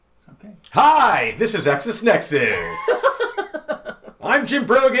Okay. Hi, this is Exus Nexus. I'm Jim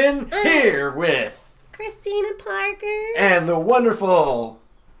Brogan, here with Christina Parker. and the wonderful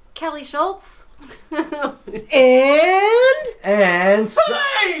Kelly Schultz. And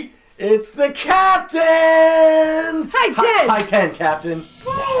Hey! It's the Captain. Hi, Ted. Hi, 10, Captain.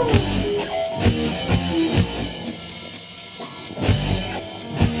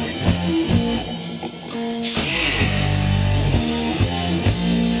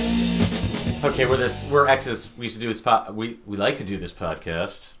 Okay, we're Exes. We used to do this we like to do this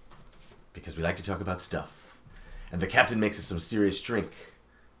podcast because we like to talk about stuff. And the Captain makes us some mysterious drink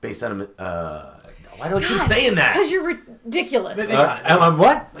based on why do I keep saying that? Because you're ridiculous. I'm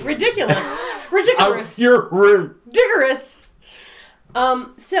what? Ridiculous. Ridiculous. You're Ridiculous.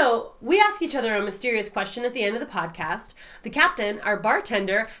 So we ask each other a mysterious question at the end of the podcast. The captain, our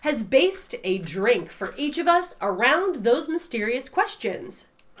bartender, has based a drink for each of us around those mysterious questions.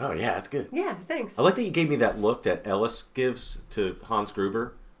 Oh yeah, that's good. Yeah, thanks. I like that you gave me that look that Ellis gives to Hans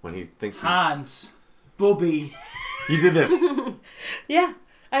Gruber when he thinks he's... Hans. Booby. You did this. Yeah,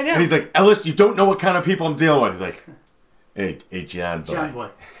 I know. And he's like, Ellis, you don't know what kind of people I'm dealing with. He's like, hey, John boy. John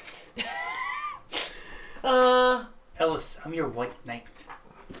Boy. Ellis, I'm your white knight.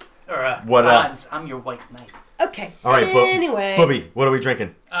 Or, What, Hans, I'm your white knight. Okay. All right, anyway. Bubby, what are we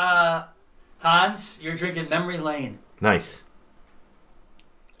drinking? Hans, you're drinking Memory Lane. Nice.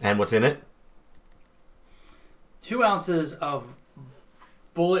 And what's in it? 2 ounces of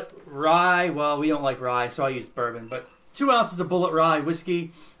Bullet Rye. Well, we don't like rye, so I used bourbon. But 2 ounces of Bullet Rye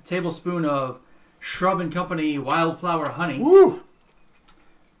whiskey, a tablespoon of Shrub & Company Wildflower Honey. Woo!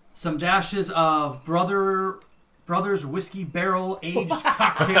 Some dashes of Brothers Whiskey Barrel Aged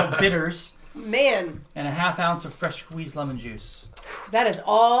Cocktail Bitters. Man, And a ½ ounce of fresh squeezed lemon juice. that is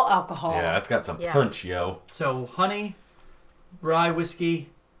all alcohol. Yeah, that's got some Yeah. punch, yo. So honey, rye whiskey,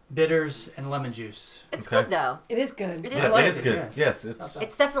 bitters, and lemon juice. It's Okay. good though. It is good. It is Yeah, light. it is good. Yeah. Yeah, it's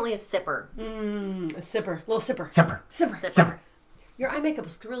It's definitely a sipper. A sipper. Little sipper. Sipper. Sipper. Sipper. Your eye makeup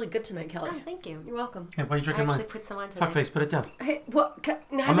is really good tonight, Kelly. Oh, thank you. You're welcome. Hey, why are you I drinking actually mine? put some on today. Fuckface, put it down. Hey, what?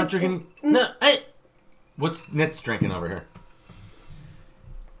 I'm not drinking... No, hey! What's Nit's drinking over here?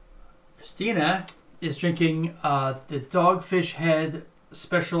 Christina is drinking the Dogfish Head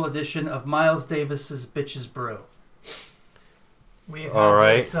special edition of Miles Davis's Bitches Brew. We've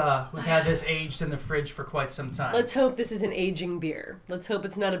had this aged in the fridge for quite some time. Let's hope this is an aging beer. Let's hope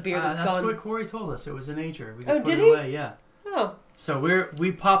it's not a beer that's that's gone. what Corey told us. It was an ager. We Oh, put did it he? away, yeah. Oh, So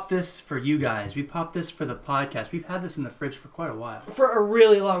we popped this for you guys. We popped this for the podcast. We've had this in the fridge for quite a while. for a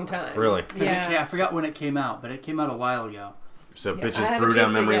really long time. Really? 'Cause Yeah. I forgot when it came out, but it came out a while ago. So Yeah, I bitches haven't brew down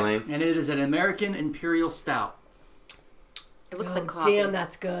tasted it memory yet. lane. And it is an American Imperial Stout. It looks Oh, like coffee. damn,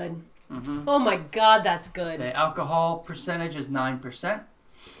 that's good. Mm-hmm. Oh my God, that's good. The alcohol percentage is 9%.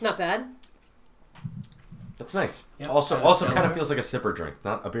 Not bad. That's nice. Yep. Also So- kind of feels like a sipper drink,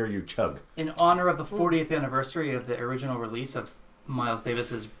 not a beer you chug. In honor of the 40th anniversary of the original release of Miles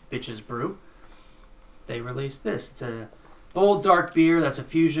Davis's Bitches Brew, they released this. It's a bold, dark beer that's a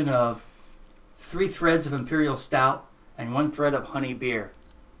fusion of 3 threads of Imperial Stout and 1 thread of honey beer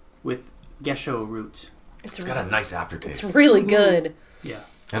with gesho root. It's It's got a nice aftertaste. It's really good. Yeah.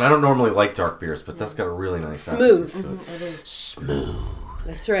 And I don't normally like dark beers, but that's got a really nice Smooth. aftertaste to it. It is. Smooth.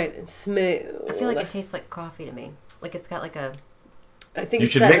 That's right. It's smooth. I feel like it tastes like coffee to me. Like it's got like a I think You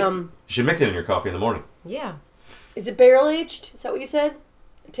it's should that. you should mix it in your coffee in the morning. yeah. Is it barrel aged? Is that what you said?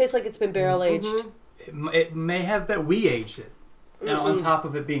 It tastes like it's been barrel aged. It may have been. We aged it. Now, on top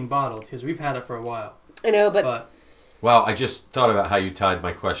of it being bottled, because we've had it for a while. I know, but But Wow, I just thought about how you tied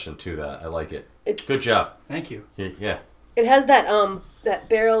my question to that. I like it. Good job. thank you. Yeah. it has that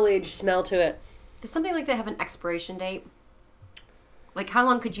barrel aged smell to it. Does something like that have an expiration date? Like how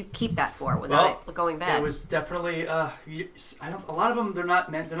long could you keep that for without it going bad? It was definitely. A lot of them they're not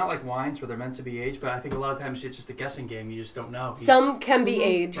like wines where they're meant to be aged, but I think a lot of times it's just a guessing game. You just don't know. Some can be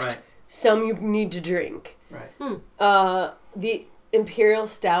aged. Right. Some you need to drink. Right. The Imperial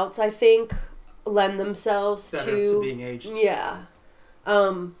Stouts, I think, lend themselves Better to being aged. Yeah.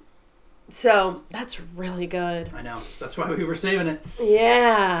 So that's really good. I know. That's why we were saving it.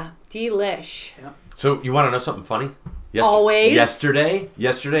 Yeah. Delish. Yeah. So you want to know something funny? Always. Yesterday,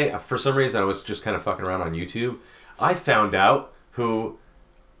 for some reason, I was just kind of fucking around on YouTube. I found out who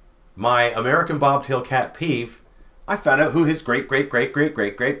my American bobtail cat Peeve. I found out who his great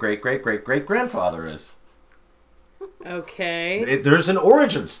grandfather is. Okay. There's an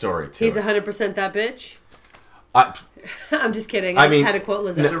origin story to He's it. 100% that bitch. I, I'm just kidding. I I just mean, had to quote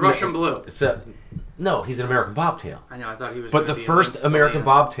Lizzo. It's a Russian blue. no, he's an American bobtail. I know. I thought he was. But gonna the be first linked to American Leah.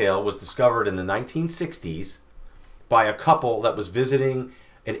 bobtail was discovered in the 1960s by a couple that was visiting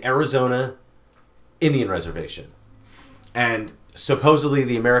an Arizona Indian reservation. And supposedly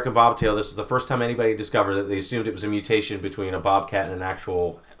the American bobtail, this is the first time anybody discovered it. They assumed it was a mutation between a bobcat and an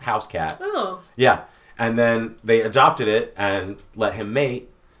actual house cat. Oh. Yeah. And then they adopted it and let him mate,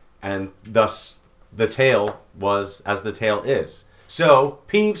 and thus the tail was as the tail is. So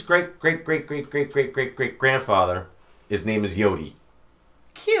Peeves' great-great-great-great-great-great-great-great-grandfather, his name is Yodi.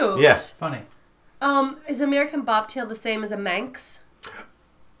 Cute. Yes. Funny. Is American bobtail the same as a Manx?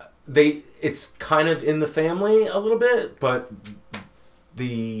 It's kind of in the family a little bit, but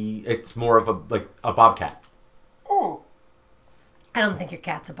it's more of a bobcat. Oh. I don't think your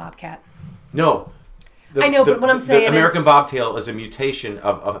cat's a bobcat. No. I know, but what I'm saying the American bobtail is a mutation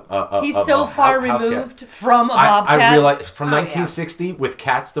of he's of so a far house removed cat. from a bobcat. I realize from Oh, yeah. 1960 with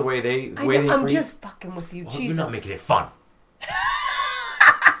cats the way they I know, I'm breed. just fucking with you, Well, Jesus. You're not making it fun.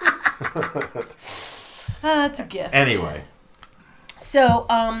 That's a gift. Anyway, So,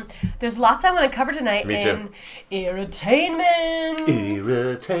 there's lots I want to cover tonight Me in too. Irritainment.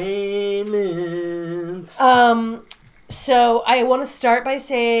 entertainment. So I want to start by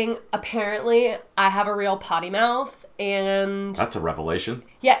saying, apparently, I have a real potty mouth, and That's a revelation.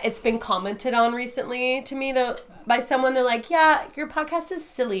 yeah, it's been commented on recently to me though by someone. They're like, "Yeah, your podcast is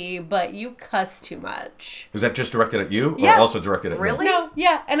silly, but you cuss too much." Was that just directed at you, or Yeah. also directed at me? Really? No,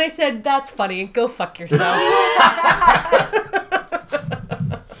 yeah, and I said, "That's funny. Go fuck yourself."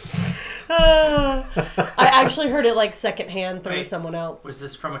 I actually heard it like secondhand through Wait, someone else. Was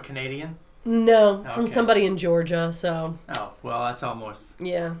this from a Canadian? No, from Okay. somebody in Georgia. So Oh, well, that's almost.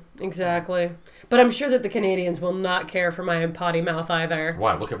 yeah, exactly. But I'm sure that the Canadians will not care for my potty mouth either.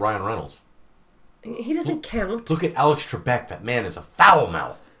 Why? Look at Ryan Reynolds. He doesn't count, Look at Alex Trebek. That man is a foul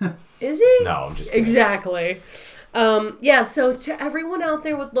mouth. is he? No, I'm just kidding. Exactly. Yeah, so to everyone out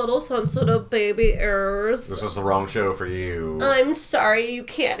there with little sensitive baby ears, This is the wrong show for you. I'm sorry you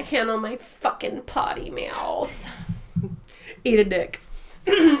can't handle my fucking potty mouth. Eat a dick.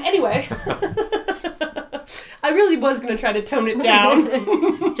 Anyway. I really was going to try to tone it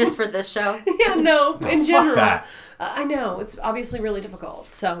down. Just for this show. Yeah, no, in fuck general. that. I know, it's obviously really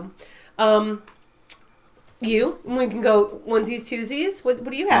difficult. So, we can go onesies, twosies. What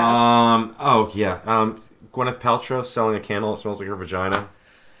do you have? Gwyneth Paltrow selling a candle that smells like her vagina.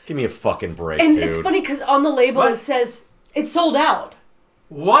 Give me a fucking break, and dude. it's funny because on the label What? it says it's sold out.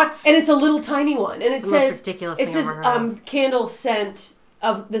 What? And it's a little tiny one, and it the most says ridiculous it thing says I've ever heard of. candle scent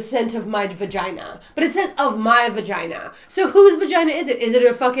of the scent of my vagina, but it says of my vagina. So whose vagina is it? Is it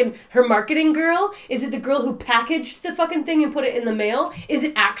her marketing girl? Is it the girl who packaged the fucking thing and put it in the mail? Is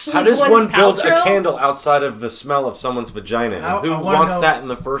it actually How does Gwyneth one build a Paltrow? candle outside of the smell of someone's vagina? And I who wanna wants know- that in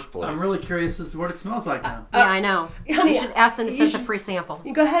the first place? I'm really curious as to what it smells like now. Yeah, I know. honey, you should ask them to you send a should- free sample.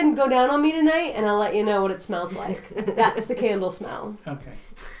 You go ahead and go down on me tonight, and I'll let you know what it smells like. That's the candle smell. Okay.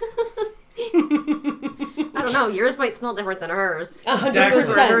 I don't know. Yours might smell different than hers.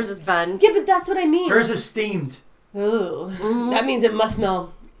 100%. Hers is bun. Yeah, but that's what I mean. Hers is steamed. Ooh. That means it must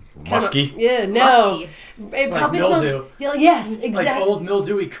smell. Musky? Yeah, no. Musky. It Like probably mildew. smells. Yeah, yes, Like exactly. old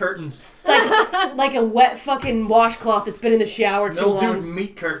mildewy curtains. Like a wet fucking washcloth that's been in the shower too Mildewed long.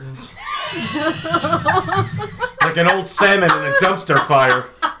 meat curtains. Like an old salmon in a dumpster fire.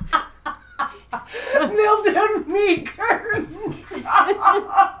 Mildewed meat curtains.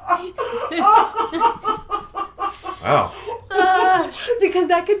 Oh. Because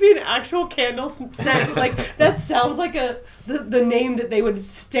that could be an actual candle scent. Like that sounds like the name that they would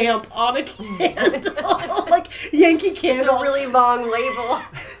stamp on a candle. Like Yankee It's Candle. a really long label.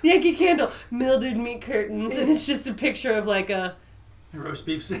 Yankee Candle. Mildewed meat curtains, and it's just a picture of like a. Roast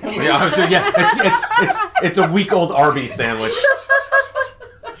beef sandwich. It's a week-old Arby's sandwich.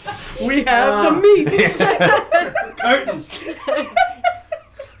 We have the meats. Curtains.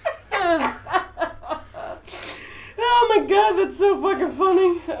 Oh my god, that's so fucking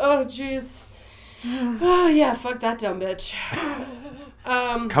funny. Oh jeez. Oh yeah, fuck that dumb bitch.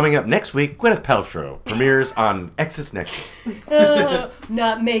 Coming up next week, Gwyneth Paltrow premieres on Exis Nexus.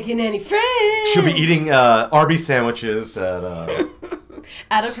 Not making any friends. She'll be eating Arby's sandwiches at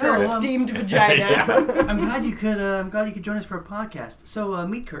out of her So, steamed vagina. I'm glad you could join us for a podcast. So,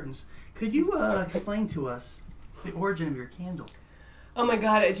 meat curtains. Could you explain to us the origin of your candle? Oh my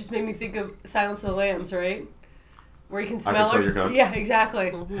god, it just made me think of Silence of the Lambs, right? Where you can smell smell her. your cunt? Yeah,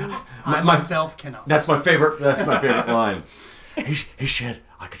 exactly. I myself cannot. That's my favorite line. He said,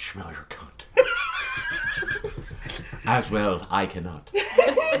 I could smell your cunt. As well, I cannot.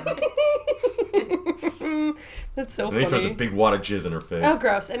 That's so And then he throws a funny. big wad of jizz in her face. Oh,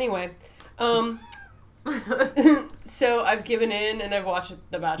 gross. Anyway, so I've given in and I've watched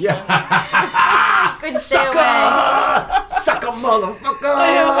The Bachelor. Yeah. Couldn't stay away. Suck a motherfucker!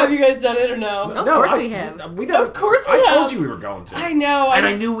 I know. Have you guys done it or no? Of course we have. We don't. Of course we I have. told you we were going to. I know. And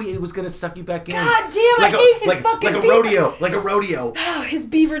I knew it was going to suck you back in. God damn, I hate his fucking Like a beaver. rodeo. Like a rodeo. Oh, his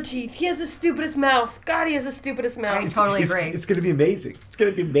beaver teeth. He has the stupidest mouth. God, he has the stupidest I mouth. totally agree. It's going to be amazing. It's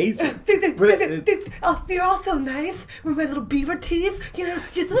going to be amazing. Oh, you're all so nice with my little beaver teeth. You're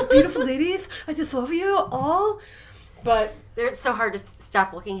such beautiful ladies. I just love you all. But, It's so hard to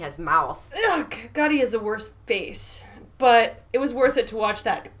stop looking at his mouth. ugh, God, he has the worst face. But it was worth it to watch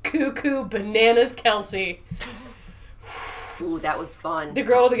that cuckoo bananas Kelsey. Ooh, that was fun. The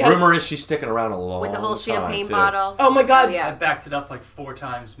girl with the guy. Rumor is she's sticking around a long With the whole time, champagne too. bottle. Oh my God. Oh, yeah. I backed it up like 4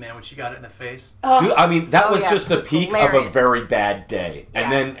 times, man, when she got it in the face. Dude, I mean, that Oh, was yeah, just it the was peak of a hilarious. very bad day.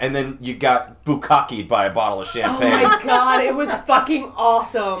 Yeah. And then you got bukkakied by a bottle of Oh champagne. my God, it was fucking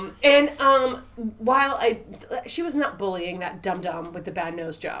awesome. And while she was not bullying that dum-dum with the bad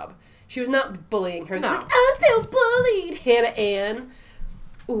nose job. She was not bullying her. She's No. like, I feel bullied, Hannah Ann.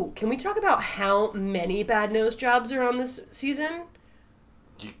 Ooh, can we talk about how many bad nose jobs are on this season?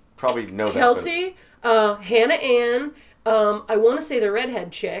 You probably know that. Kelsey, Hannah Ann, I want to say the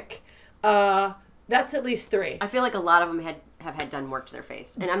redhead chick. That's at least 3. I feel like a lot of them have had done work to their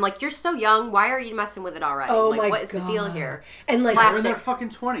face. And I'm like, you're so young. Why are you messing with it already? Oh like, my what is the deal God. here? And like They're in their Plastic. fucking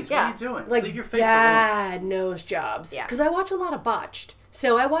 20s. Yeah. What are you doing? like Leave your face alone. bad nose jobs. Yeah. Because I watch a lot of Botched.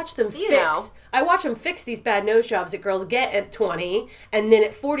 So I watch them So you fix. know. I watch them fix these bad nose jobs that girls get at 20, and then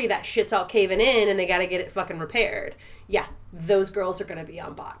at 40 that shit's all caving in, and they got to get it fucking repaired. Yeah, those girls are going to be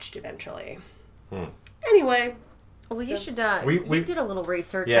on Botched eventually. Anyway, Well, you should. We- you did a little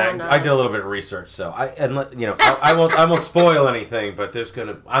research Yeah, on. I did a little bit of research, so I won't spoil anything, but there's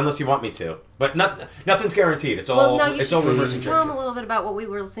gonna unless you want me to. But nothing's guaranteed. It's all Well, no, you it's all reverse should tell them injection. a little bit about what we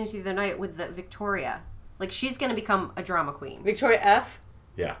were listening to the other night with the Victoria. Like, she's going to become a drama queen. Victoria F.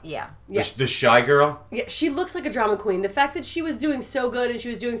 Yeah. Yeah. Yeah. The shy girl. Yeah, she looks like a drama queen. The fact that she was doing so good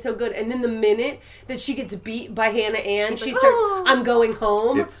and then the minute that she gets beat by Hannah Ann, She's she like, starts, "Oh." I'm going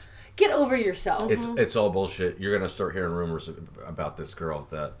home. It's Get over yourself. it's all bullshit. You're gonna start hearing rumors about this girl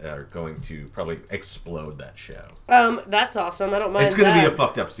that are going to probably explode that show. That's awesome. I don't mind It's gonna that. be a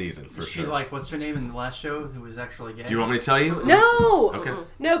fucked up season for Is she sure. like, what's her name in the last show who was actually gay? Do you want me to tell you? No! Okay.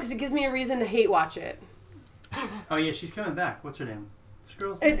 No, because it gives me a reason to hate watch it. Oh, yeah, she's coming back. What's her name? What's the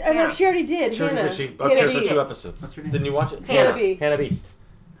girl's I name? know, Yeah. she already did. Sure, Hannah. did she? Hannah Okay, B. so did. 2 episodes. What's her name? Didn't you watch it? Hannah B. Hannah Beast.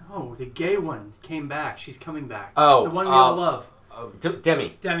 Oh, the gay one came back. She's coming back. Oh, The one we all love.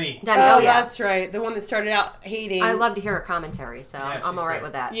 Demi. Demi. Demi, Oh, yeah. that's right. The one that started out hating. I love to hear her commentary, so Yeah, I'm she's all right great.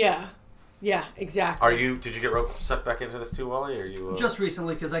 with that. Yeah. Yeah, exactly. Did you get sucked back into this too, Wally? Or are you? Just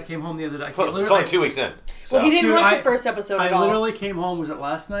recently, because I came home the other day. It's only 2 weeks in. So. Well, he didn't Dude, watch I- the first episode I at all. literally came home. Was it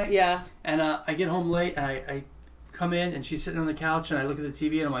last night? Yeah. And I get home late, and I come in, and she's sitting on the couch, and I look at the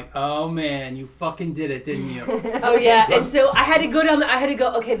TV, and I'm like, oh, man, you fucking did it, didn't you? Oh yeah, and so I had to go down.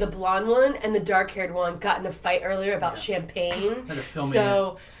 Okay, the blonde one and the dark-haired one got in a fight earlier about champagne. Had to film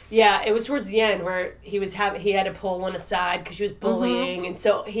So yeah, it was towards the end where he had to pull one aside because she was bullying, and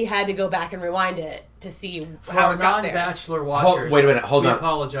so he had to go back and rewind it to see For how our it got there. non-bachelor watchers, wait a minute, hold we on.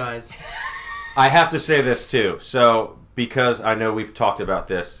 apologize. I have to say this too. So, because I know we've talked about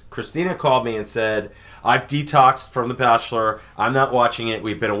this, Christina called me and said, I've detoxed from The Bachelor. I'm not watching it.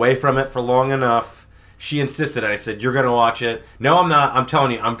 We've been away from it for long enough. She insisted. I said, you're going to watch it. No, I'm not. I'm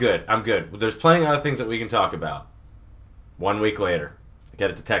telling you, I'm good. I'm good. There's plenty of other things that we can talk about. 1 week later, I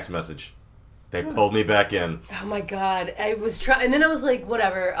get the text message. They pulled me back in. Oh my god, I was trying, and then I was like,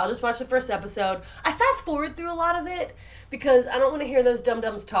 whatever, I'll just watch the first episode. I fast forward through a lot of it because I don't want to hear those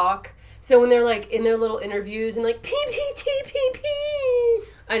dum-dums talk. So when they're like in their little interviews and like PPTPP,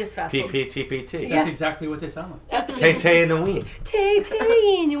 I just fast forward. PPTPT. Yeah. That's exactly what they sound like. Tay-Tay and the Ween. Tay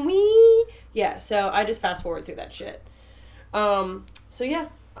and wee. Yeah, so I just fast forward through that shit. So yeah,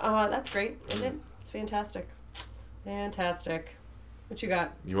 that's great, isn't it? It's fantastic. Fantastic. What you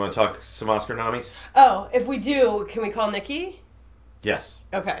got? You want to talk some Oscar nomies? Oh, if we do, can we call Nikki? Yes,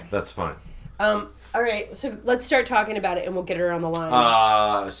 Okay. that's fine. All right, so let's start talking about it and we'll get her on the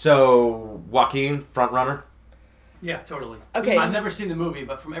line. So Joaquin, front runner. Yeah, totally. Okay, I've s- never seen the movie,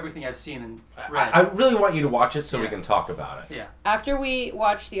 but from everything I've seen and read, I really want you to watch it so we Yeah. can talk about it. yeah. After we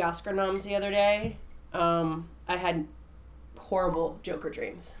watched the Oscar noms the other day, I had horrible Joker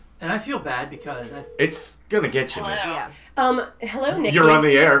dreams. And I feel bad because It's gonna get you, man. Yeah. Hello, Nikki. You're on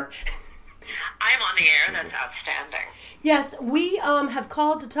the air. I'm on the air. That's outstanding. Yes, we have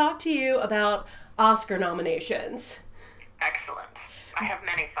called to talk to you about Oscar nominations. Excellent. I have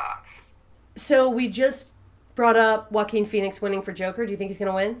many thoughts. So we just brought up Joaquin Phoenix winning for Joker. Do you think he's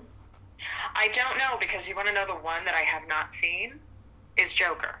going to win? I don't know because you want to know the one that I have not seen is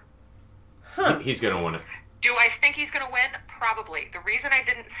Joker. He's going to win it. Do I think he's going to win? Probably. The reason I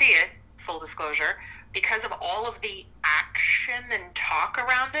didn't see it, full disclosure, because of all of the action and talk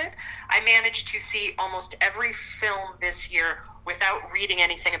around it, I managed to see almost every film this year without reading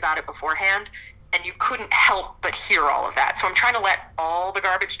anything about it beforehand, and you couldn't help but hear all of that. So I'm trying to let all the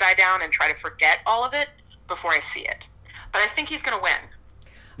garbage die down and try to forget all of it before I see it. But I think he's going to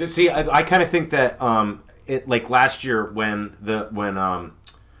win. See, I kind of think that it like last year when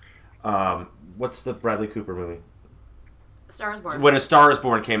what's the Bradley Cooper movie? Star is Born. When A Star is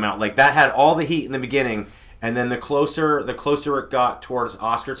Born came out, like that had all the heat in the beginning, and then the closer it got towards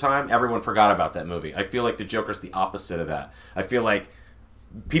Oscar time, everyone forgot about that movie. I feel like the Joker's the opposite of that. I feel like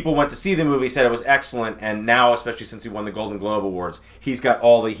people went to see the movie, said it was excellent, and now, especially since he won the Golden Globe Awards, he's got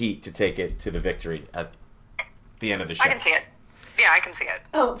all the heat to take it to the victory at the end of the show. I can see it. Yeah, I can see it.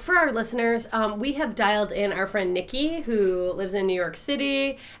 Oh, for our listeners, we have dialed in our friend Nikki, who lives in New York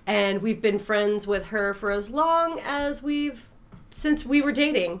City, and we've been friends with her for as long as since we were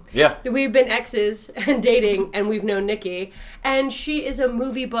dating. Yeah. We've been exes and dating, and we've known Nikki, and she is a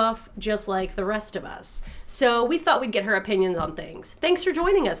movie buff just like the rest of us. So we thought we'd get her opinions on things. Thanks for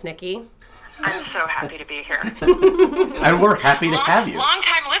joining us, Nikki. I'm so happy to be here. And we're happy to have you.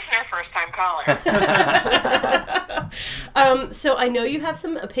 Long-time listener, first-time caller. So I know you have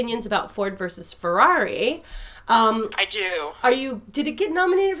some opinions about Ford versus Ferrari. I do. Did it get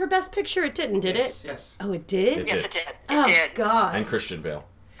nominated for Best Picture? It didn't, did it? Yes. Oh, it did? Yes, it did. Oh, did. God. And Christian Bale.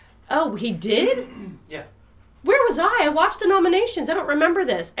 Oh, he did? Yeah. Where was I? I watched the nominations. I don't remember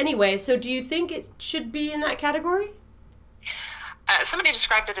this. Anyway, so do you think it should be in that category? Somebody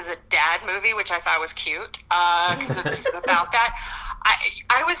described it as a dad movie, which I thought was cute, because it's about that.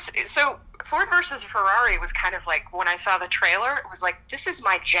 So Ford versus Ferrari was kind of like, when I saw the trailer, it was like, this is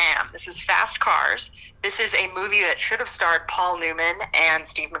my jam. This is fast cars. This is a movie that should have starred Paul Newman and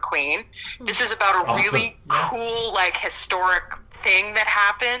Steve McQueen. This is about a really cool, like, historic thing that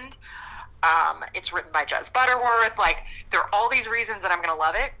happened. It's written by Jez Butterworth. Like, there are all these reasons that I'm going to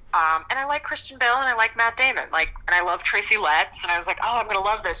love it. And I like Christian Bale and I like Matt Damon. Like, and I love Tracy Letts. And I was like, oh, I'm going to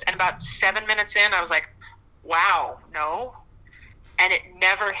love this. And about 7 minutes in, I was like, wow, no. And it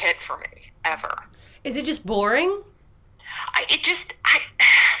never hit for me, ever. Is it just boring?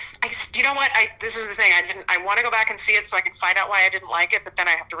 You know what? This is the thing. I want to go back and see it so I can find out why I didn't like it, but then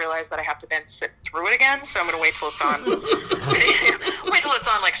I have to realize that I have to then sit through it again. So I'm going to wait till it's on, wait till it's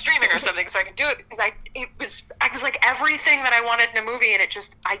on like streaming or something so I can do it, because I was like everything that I wanted in a movie, and it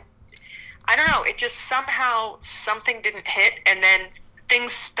just, I don't know. It just somehow something didn't hit, and then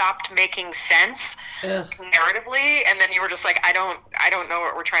things stopped making sense narratively, and then you were just like, I don't know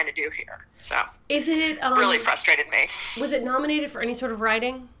what we're trying to do here. So is it really frustrated me. Was it nominated for any sort of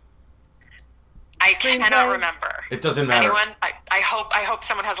writing? I cannot remember. It doesn't matter. Anyone? I hope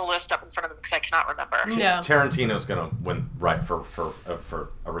someone has a list up in front of them, because I cannot remember. No. Tarantino's gonna win right for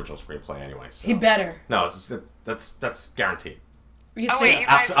original screenplay anyway. So. He better. No, that's guaranteed. You Oh think? wait, you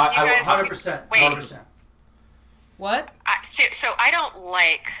guys, 100%. Wait. 100%. What? So I don't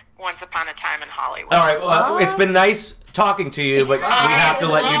like Once Upon a Time in Hollywood. All right, well, it's been nice talking to you, but we have to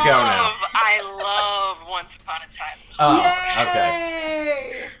let you go now. I love Once Upon a Time. Oh,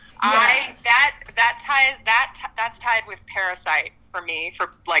 okay. Yay! Yes. That's tied with Parasite for me,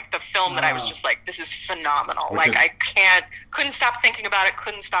 for like the film that I was just like, this is phenomenal. I couldn't stop thinking about it,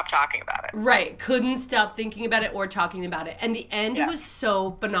 couldn't stop talking about it. Right, couldn't stop thinking about it or talking about it. And the end was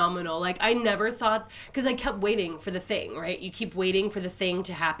so phenomenal. Like, I never thought, because I kept waiting for the thing, right? You keep waiting for the thing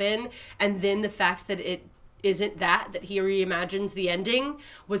to happen, and then the fact that it isn't that he reimagines the ending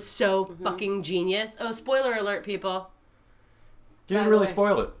was so fucking genius. Oh, spoiler alert, people. Didn't really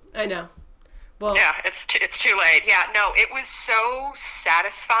spoil it. I know. Well, yeah, it's too late. Yeah, no, it was so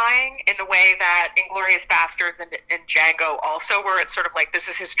satisfying in the way that Inglourious Bastards and Django also were. It's sort of like, this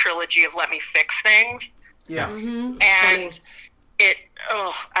is his trilogy of let me fix things. Yeah. And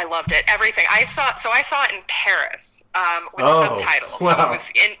I loved it. Everything. I saw it in Paris with subtitles. Wow.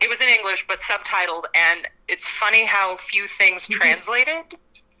 So it was in English but subtitled, and it's funny how few things translated.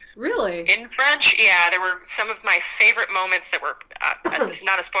 really? In French, yeah, there were some of my favorite moments that were, this is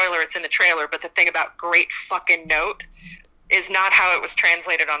not a spoiler, it's in the trailer, but the thing about great fucking note is not how it was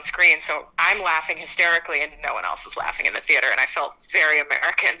translated on screen. So I'm laughing hysterically and no one else is laughing in the theater, and I felt very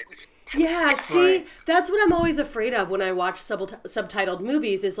American. Yeah, see, that's what I'm always afraid of when I watch subtitled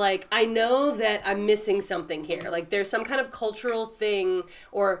movies, is like, I know that I'm missing something here. Like, there's some kind of cultural thing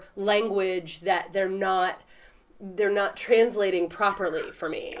or language that they're not translating properly for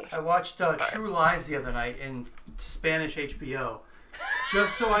me. I watched True Lies the other night in Spanish HBO,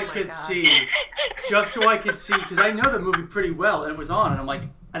 just so I could see, because I know the movie pretty well, and it was on, and I'm like,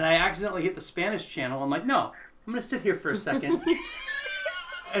 and I accidentally hit the Spanish channel. I'm like, no, I'm gonna sit here for a second.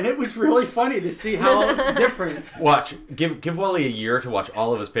 And it was really funny to see how different. Watch. Give Wally a year to watch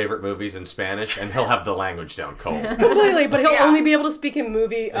all of his favorite movies in Spanish, and he'll have the language down cold. Completely, but he'll only be able to speak in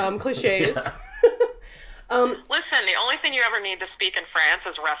movie cliches. Listen, the only thing you ever need to speak in France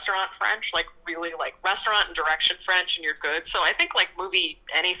is restaurant French, like really like restaurant and direction French, and you're good. So I think like movie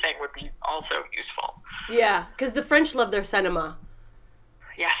anything would be also useful. Yeah, because the French love their cinema.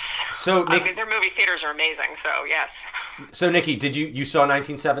 Yes. So, I mean, their movie theaters are amazing. So yes. So Nikki, did you saw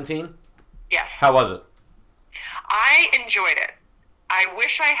 1917? Yes. How was it? I enjoyed it. I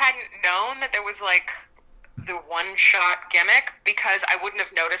wish I hadn't known that there was like the one-shot gimmick, because I wouldn't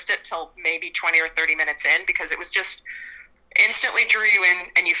have noticed it till maybe 20 or 30 minutes in, because it was just instantly drew you in,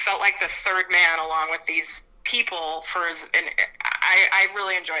 and you felt like the third man along with these people and I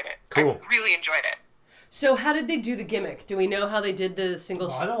really enjoyed it. Cool. I really enjoyed it. So how did they do the gimmick? Do we know how they did the single?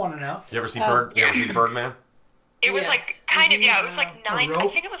 Oh, I don't want to know. You ever see Birdman? It was Yes. like kind of, it was like I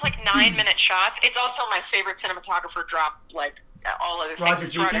rope? think it was like 9-minute shots. It's also my favorite cinematographer drop, like all other Roger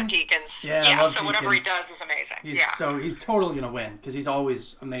things. Roger Deakins? Deakins. Yeah, I love So whatever he Deakins. does is amazing. He's totally gonna win because he's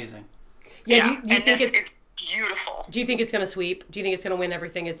always amazing. Yeah, Yeah. you And think this it's? is beautiful. Do you think it's gonna sweep? Do you think it's gonna win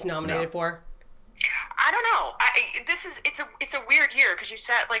everything it's nominated No. for? I don't know. It's a weird year, because you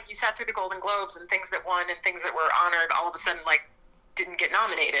sat through the Golden Globes, and things that won and things that were honored all of a sudden like didn't get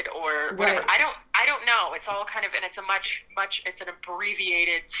nominated or whatever. Right. I don't know. It's all kind of, and it's a it's an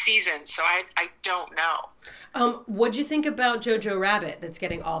abbreviated season, so I don't know. What'd you think about Jojo Rabbit that's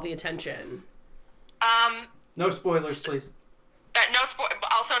getting all the attention? No spoilers, please.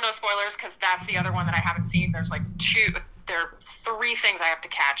 Also no spoilers, because that's the other one that I haven't seen. There are 3 things I have to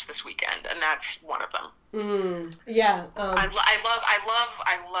catch this weekend, and that's one of them. Yeah. I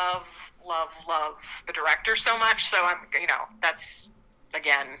love the director so much. So that's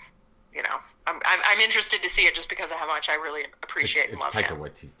again, I'm interested to see it just because of how much I really appreciate and It's love Taika him.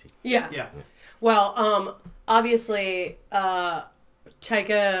 Waititi. Yeah. Yeah. Well, obviously,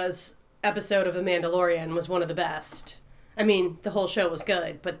 Taika's episode of The Mandalorian was one of the best. I mean, the whole show was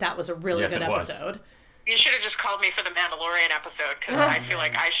good, but that was a really Yes, good it was. episode. You should have just called me for the Mandalorian episode, because I feel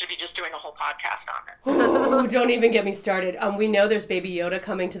like I should be just doing a whole podcast on it. Ooh, don't even get me started. We know there's Baby Yoda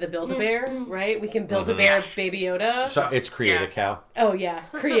coming to the Build-A-Bear, right? We can Build-A-Bear Yes. Baby Yoda. So it's Create Yes. a Cow. Oh yeah,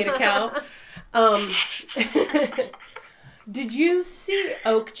 create a cow. Did you see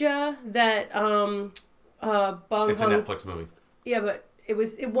Okja that Bong It's a Hung? Netflix movie. Yeah, but it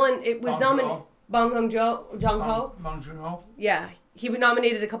was Bong nominated. Joon-ho. Bong Hung Jong Ho. Bong Joon-ho. Yeah, he was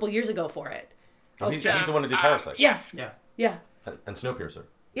nominated a couple years ago for it. Oh, he's Okja. the one who did Parasite. Yes. Yeah. Yeah, And Snowpiercer.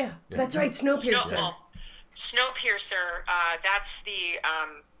 yeah, that's right, Snowpiercer. Snowpiercer. That's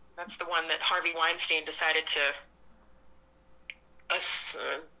the one that Harvey Weinstein decided to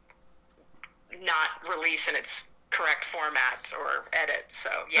not release in its correct format or edit. So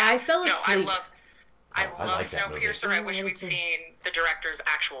yeah, I fell asleep. I I love like that movie. Snowpiercer. I wish we'd seen the director's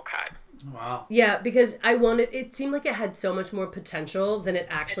actual cut. Wow. Yeah, because it seemed like it had so much more potential than it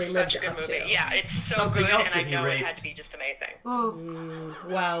actually It's lived such a good up movie. to. Yeah, it's so Something good, else and I that he know it raped. had to be just amazing.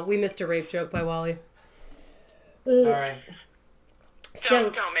 Wow, we missed a rape joke by Wally. Sorry.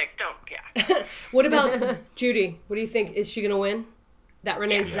 So, Yeah. what about Judy? What do you think? Is she gonna win? That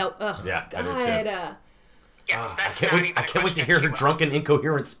Renee Yes. Zellweger. Ugh, Yeah, I do God. too. Yes, I that's can't not wait. even I a can't wait to question. hear She her will. drunken,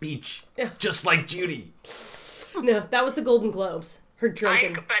 incoherent speech, Yeah. just like Judy. No, that was the Golden Globes. Her I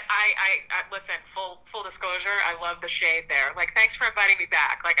drunken. listen. Full disclosure. I love the shade there. Like, thanks for inviting me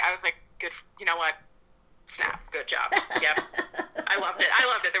back. Like, I was like, good. You know what? Snap. Good job. Yep. I loved it.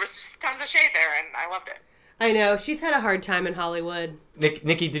 There was just tons of shade there, and I loved it. I know she's had a hard time in Hollywood.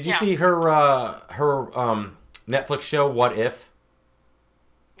 Nikki, did you Yeah. see her Netflix show What If?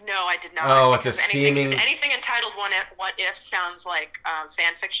 No, I did not. Oh, it's a because steaming- anything entitled "What If" sounds like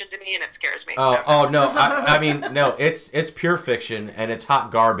fan fiction to me, and it scares me. Oh, so. oh no! I mean, no. It's pure fiction and it's hot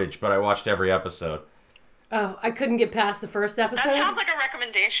garbage. But I watched every episode. Oh, I couldn't get past the first episode. That sounds like a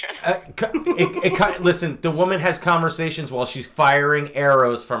recommendation. Listen, the woman has conversations while she's firing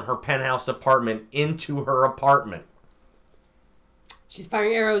arrows from her penthouse apartment into her apartment. She's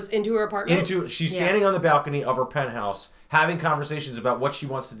firing arrows into her apartment. She's Yeah. standing on the balcony of her penthouse, having conversations about what she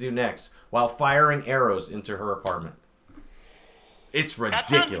wants to do next, while firing arrows into her apartment. It's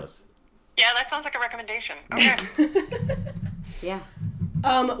sounds- ridiculous. Yeah, that sounds like a recommendation. Okay. Yeah.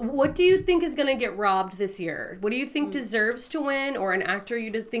 What do you think is going to get robbed this year? What do you think deserves to win, or an actor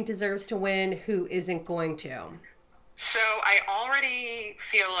you think deserves to win who isn't going to? So I already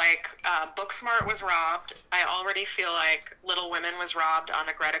feel like Booksmart was robbed. I already feel like Little Women was robbed on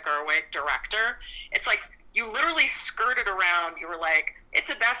a Greta Gerwig director. It's like you literally skirted around. You were like, it's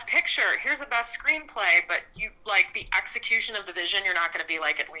a best picture, here's a best screenplay, but you, like, the execution of the vision, you're not going to be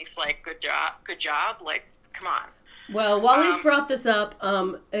like, at least, like, good job, like, come on. Well, while he's brought this up,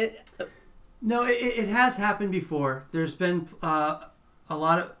 No, it has happened before. There's been a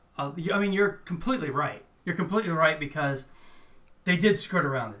lot of... I mean, you're completely right. You're completely right, because they did skirt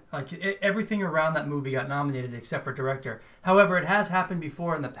around it. Like, everything around that movie got nominated except for director. However, it has happened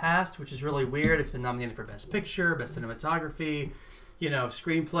before in the past, which is really weird. It's been nominated for Best Picture, Best Cinematography,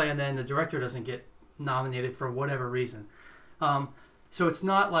 screenplay, and then the director doesn't get nominated for whatever reason. So it's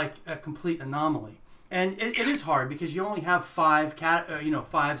not like a complete anomaly. And it is hard because you only have 5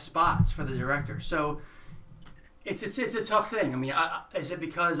 spots for the director. So it's a tough thing. I mean, is it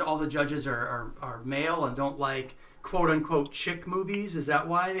because all the judges are male and don't like quote unquote chick movies? Is that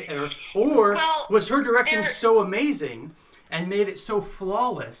why? Or was her directing so amazing and made it so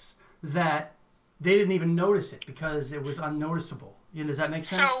flawless that they didn't even notice it because it was unnoticeable? Does that make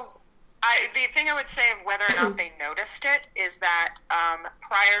sense? So, the thing I would say of whether or not they noticed it is that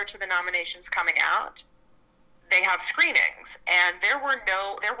prior to the nominations coming out, they have screenings, and there were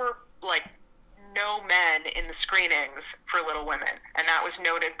no men in the screenings for Little Women, and that was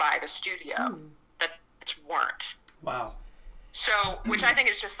noted by the studio that it weren't. Wow. So, which I think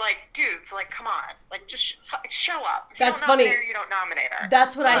is just like, dudes, like, come on, like, just show up. If That's you don't funny. Nominate her, you don't nominate her.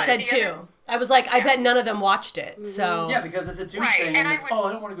 That's what I said too. I was like, I bet none of them watched it. So Yeah, because it's a dude Right, thing. and And I like,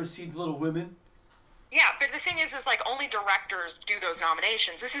 I don't want to go see Little Women. Yeah, but the thing is like, only directors do those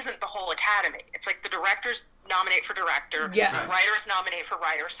nominations. This isn't the whole Academy. It's like the directors nominate for director, Yeah. the writers nominate for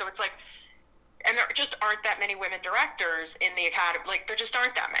writer. So it's like, and there just aren't that many women directors in the Academy. Like, there just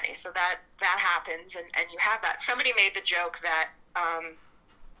aren't that many. So that happens, and you have that. Somebody made the joke that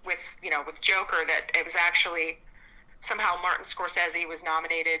with Joker, that it was actually somehow Martin Scorsese was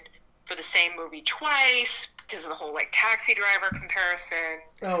nominated for the same movie twice because of the whole, like, Taxi Driver comparison.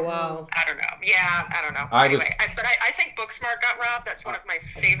 Oh, wow. I don't know. Yeah, I don't know. I think Booksmart got robbed. That's one of my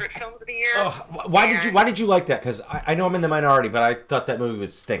favorite films of the year. Oh, why did you like that? Because I know I'm in the minority, but I thought that movie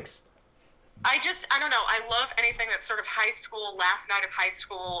stinks. I don't know. I love anything that's sort of high school, last night of high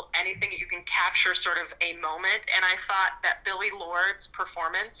school, anything that you can capture sort of a moment. And I thought that Billie Lourd's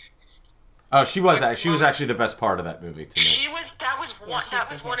performance. Oh, she was actually the best part of that movie to me. That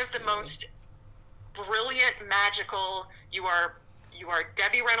was one of the most brilliant, magical. You are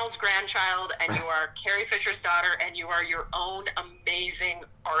Debbie Reynolds' grandchild, and you are Carrie Fisher's daughter, and you are your own amazing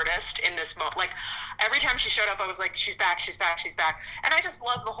artist in this moment. Like, every time she showed up, I was like, she's back, she's back, she's back. And I just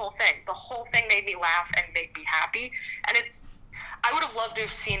loved the whole thing. The whole thing made me laugh and made me happy. And I would have loved to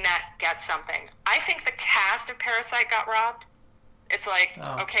have seen that get something. I think the cast of Parasite got robbed. It's like,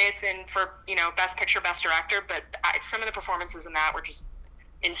 okay, it's in for, Best Picture, Best Director, but some of the performances in that were just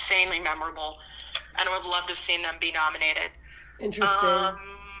insanely memorable. And I would love to have seen them be nominated. Interesting.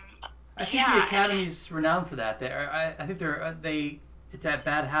 I think the Academy's renowned for that. I think it's that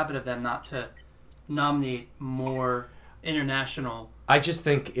bad habit of them not to nominate more international. I just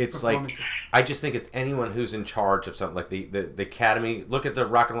think it's it's anyone who's in charge of something, like the Academy. Look at the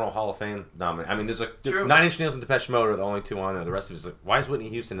Rock and Roll Hall of Fame nominee. I mean, there's True. 9 Inch Nails and Depeche Mode are the only 2 on there. The rest of it's like, why is Whitney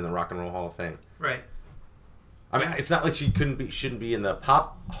Houston in the Rock and Roll Hall of Fame? Right. I mean, it's not like she shouldn't be in the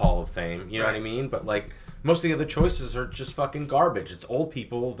Pop Hall of Fame. You know what I mean? But like, most of the other choices are just fucking garbage. It's old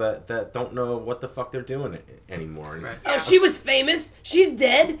people that don't know what the fuck they're doing anymore. Right. Oh, she was famous. She's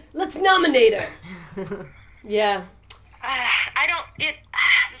dead. Let's nominate her. Yeah.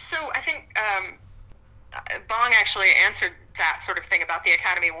 So I think Bong actually answered that sort of thing about the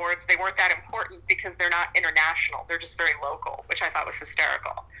Academy Awards. They weren't that important because they're not international. They're just very local, which I thought was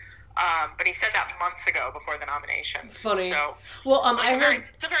hysterical. But he said that months ago before the nominations. Funny. So, well, I heard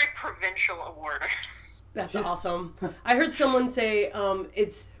it's a very provincial award. That's awesome. I heard someone say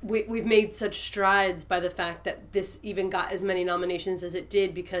we've made such strides by the fact that this even got as many nominations as it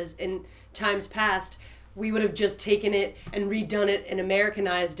did, because in times past we would have just taken it and redone it and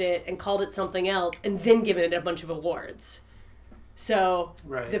Americanized it and called it something else and then given it a bunch of awards. So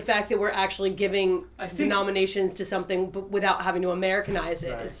the fact that we're actually giving the nominations to something without having to Americanize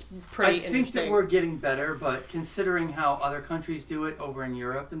it is pretty interesting. I think that we're getting better, but considering how other countries do it over in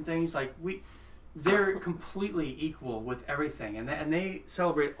Europe and things, like they're completely equal with everything, and they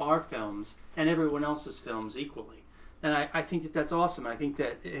celebrate our films and everyone else's films equally. And I think that that's awesome. I think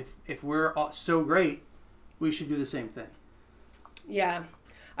that if we're so great, we should do the same thing. Yeah.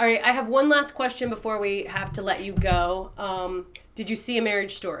 All right, I have one last question before we have to let you go. Did you see A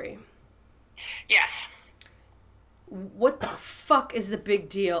Marriage Story? Yes. What the fuck is the big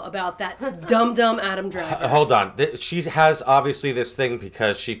deal about that dumb Adam Driver? Hold on. She has obviously this thing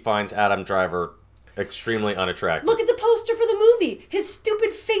because she finds Adam Driver extremely unattractive. Look at the poster for the movie. His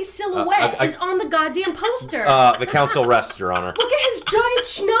stupid face silhouette is on the goddamn poster. The council rests, Your Honor. Look at his giant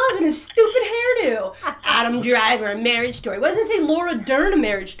schnoz and his stupid hairdo. Adam Driver, A Marriage Story. Why doesn't it say Laura Dern, A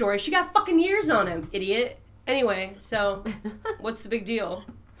Marriage Story? She got fucking years on him, idiot. Anyway, so what's the big deal?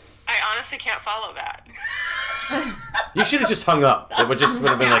 I honestly can't follow that. You should have just hung up. It would have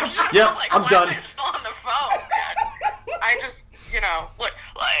been like, yep, I'm why done. am I still on the phone, man? I just, look,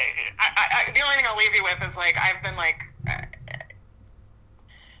 I the only thing I'll leave you with is, I've been,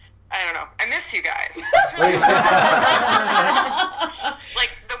 I don't know. I miss you guys. That's really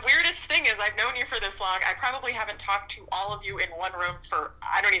the weirdest thing is I've known you for this long. I probably haven't talked to all of you in one room for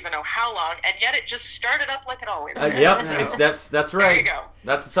I don't even know how long, and yet it just started up like it always did. Yep, So, that's right. there you go.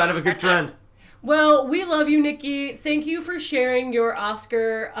 That's the sign of a good friend. Well, we love you, Nikki. Thank you for sharing your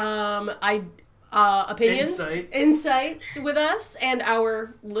Oscar opinions, insights with us and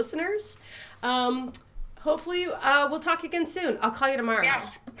our listeners. Hopefully, we'll talk again soon. I'll call you tomorrow.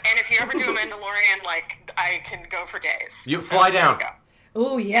 Yes, and if you ever do a Mandalorian, I can go for days. You fly down. There you go.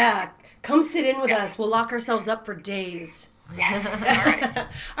 Oh, yeah. Come sit in with us. We'll lock ourselves up for days. Yes. All right.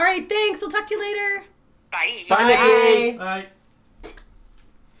 All right, thanks. We'll talk to you later. Bye. Bye, Nikki. Bye.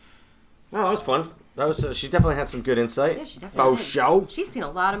 Oh, that was fun. That was. She definitely had some good insight. Yeah, she definitely did. Show. She's seen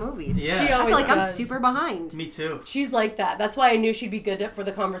a lot of movies. Yeah. She I always feel like I'm does. super behind. Me too. She's like that. That's why I knew she'd be good for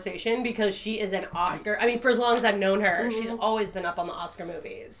the conversation because she is an Oscar. I mean, for as long as I've known her, she's always been up on the Oscar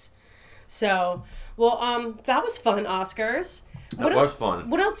movies. So, well, that was fun, Oscars. That was fun.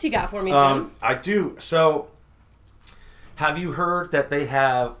 What else you got for me, Tim? I do. So, have you heard that they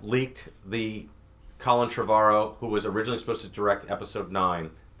have leaked the Colin Trevorrow, who was originally supposed to direct episode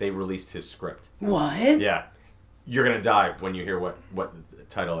 9? They released his script. What? Yeah. You're going to die when you hear what the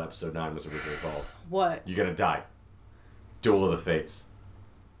title of episode 9 was originally called. What? You're going to die. Duel of the Fates.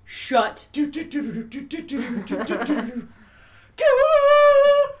 Shut.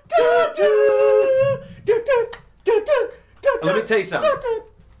 Let me tell you something.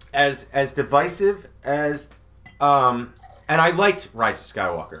 As divisive as and I liked Rise of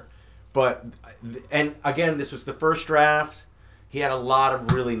Skywalker, but and again, this was the first draft. He had a lot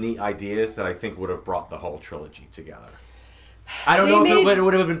of really neat ideas that I think would have brought the whole trilogy together. I don't know if it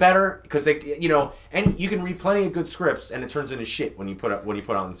would have been better because they, and you can read plenty of good scripts and it turns into shit when you put it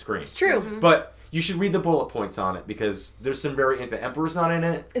on the screen. It's true. But you should read the bullet points on it because there's some the Emperor's not in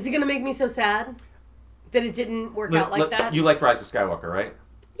it. Is it going to make me so sad that it didn't work out like that? You like Rise of Skywalker, right?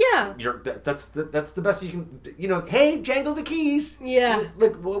 Yeah. That's the best you can. Hey, jangle the keys. Yeah.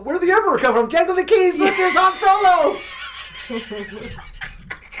 Look, where did the Emperor come from? Jangle the keys. Look, there's Han Solo.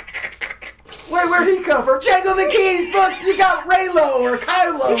 Where'd he come from? Jangle the keys. Look, you got Raylo or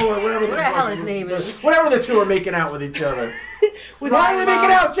Kylo or whatever What the hell his name is. Whatever the two are making out with each other. With Why are they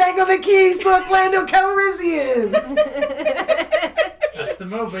making out? Jangle the keys. Look, Lando Calrissian. That's the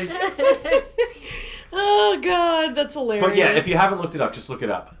movie. Oh, God, that's hilarious. But yeah, if you haven't looked it up, just look it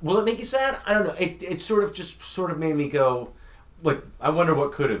up. Will it make you sad? I don't know. It sort of made me go, like, I wonder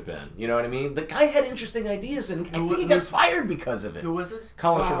what could have been. You know what I mean? The guy had interesting ideas, and I think he got fired because of it. Who was this?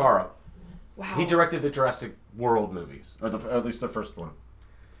 Colin Trevorrow. Wow. He directed the Jurassic World movies, or at least the first one.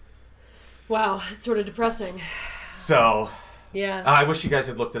 Wow, it's sort of depressing. So, Yeah. I wish you guys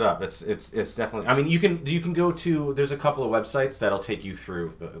had looked it up. It's definitely. I mean, you can go to. There's a couple of websites that'll take you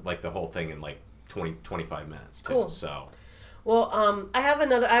through the whole thing in like 25 minutes. Too, Cool. So. Well, I have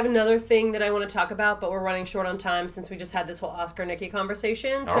another thing that I want to talk about, but we're running short on time since we just had this whole Oscar Nikki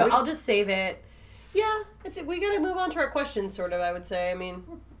conversation. So we? I'll just save it. Yeah, I think we got to move on to our questions, sort of. I would say. I mean,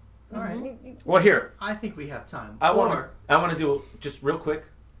 All right. Well, here I think we have time. I want to do just real quick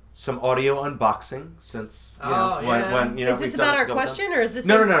some audio unboxing since when is this about our question or is this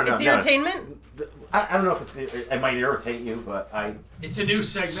No. It's entertainment. I don't know if it might irritate you, but It's a new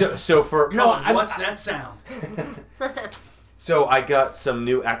segment. So for What's that sound? So I got some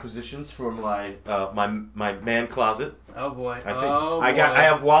new acquisitions for my my man closet. Oh boy. I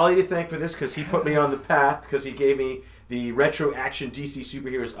have Wally to thank for this because he put me on the path because he gave me the retro action DC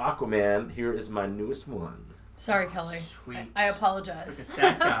superheroes Aquaman. Here is my newest one. Sorry, Kelly. Sweet. I apologize. Look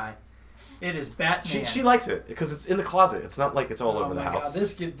at that guy. It is Batman. She likes it because it's in the closet. It's not like it's all over the house. God.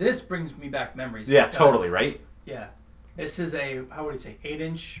 This brings me back memories. Yeah, because- totally, right? Yeah. This is a, how would you say,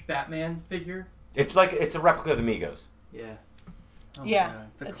 8-inch Batman figure? It's a replica of the Migos. Yeah. Oh my Yeah, God.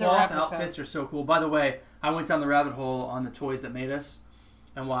 The it's a cloth replica. outfits are so cool. By the way, I went down the rabbit hole on the Toys That Made Us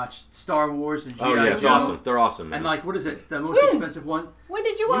and watched Star Wars and G.I. Oh yeah, it's Joe. awesome. They're awesome. Man. And like, what is it? The most When? expensive one? When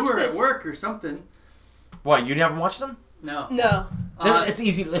did you You watch were this? at work or something. What? You haven't watched them? No. No. It's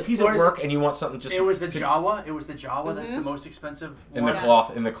easy if he's what at is work and you want something just. It was the Jawa. It was the Jawa that's the most expensive in one. the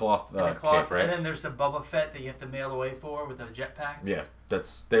cloth In the cloth, case, right? and then there's the Boba Fett that you have to mail away for with the jetpack. Yeah,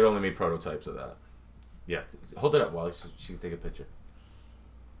 they only made prototypes of that. Yeah, hold it up, Wally. She can take a picture.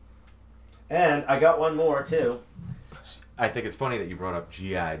 And I got one more too. I think it's funny that you brought up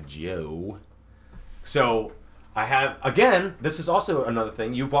G.I. Joe. So I have again. This is also another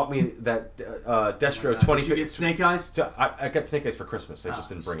thing. You bought me that Destro 20. Did you get Snake Eyes? I got Snake Eyes for Christmas. I just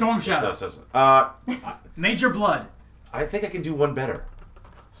didn't bring Storm it. Shadow. Major Blood. I think I can do one better.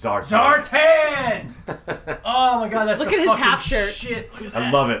 Zartan. Zartan! Oh my god, that's Look the at his fucking half shirt. Shit. Look at I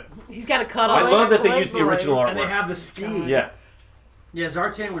that. love it. He's got a cut I on. love that they Blood used the original Boys. artwork. And they have the ski. Yeah. Yeah,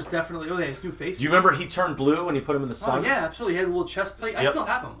 Zartan was definitely. Oh, they had his new faces. You remember he turned blue when you put him in the Oh sun? yeah, absolutely. He had a little chest plate. I Yep. still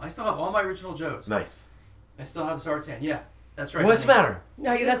have them. I still have all my original Joes. Nice. I still have Zartan. Yeah, that's right. What's the honey. matter?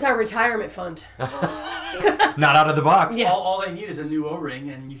 No, that's our retirement fund. Not out of the box. Yeah. All they need is a new O-ring,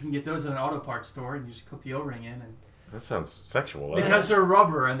 and you can get those at an auto parts store, and you just clip the O-ring in, and That sounds sexual. because they're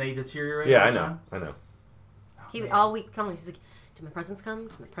rubber and they deteriorate. Yeah, over I know. time. I know. He all week come. He's like, "Do my presents come?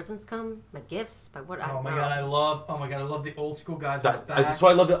 Do my presents come? My gifts? My what?" Oh my god, I love the old school guys. That's why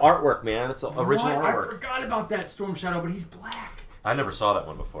I love the artwork, man. It's original What? I artwork. forgot about that Storm Shadow, but he's black. I never saw that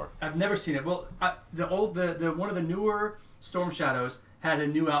one before. I've never seen it. Well, the one of the newer Storm Shadows had a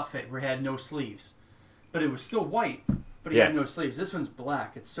new outfit where he had no sleeves, but it was still white, but he had no sleeves. This one's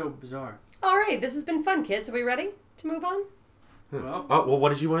black. It's so bizarre. All right, this has been fun, kids. Are we ready to move on? Well, Oh, well, what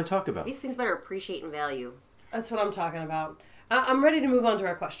did you want to talk about? These things better appreciate and value. That's what I'm talking about. I'm ready to move on to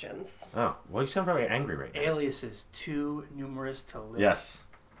our questions. Oh, well, you sound very angry right now. aliases too numerous to list. Yes.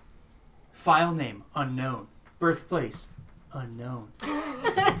 File name unknown. Birthplace unknown.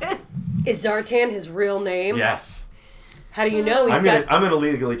 Is Zartan his real name? Yes. How do you know he's I'm got... gonna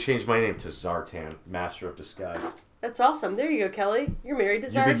legally change my name to Zartan, Master of Disguise. That's awesome. There you go, Kelly. You're married to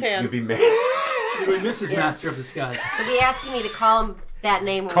Zartan. You'd be married. You're Mrs. Master of Disguise. He'll be asking me to call him that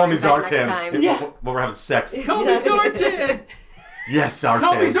name when Call we're me in bed Zartan. next time. Yeah. When we're having sex. Call me Zartan! Yes, Zartan.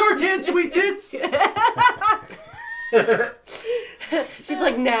 Call me Zartan, sweet tits! She's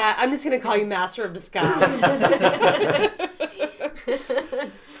like, nah, I'm just going to call you Master of Disguise.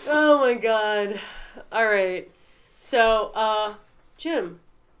 Oh, my God. All right. So, Jim,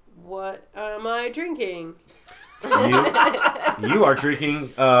 what am I drinking? You are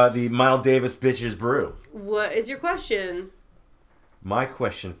drinking the Miles Davis Bitches Brew. What is your question? My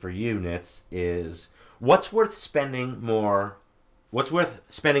question for you, Nitz, is what's worth spending more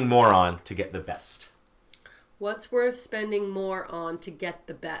on to get the best? What's worth spending more on to get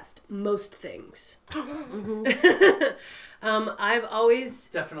the best? Most things. I've always...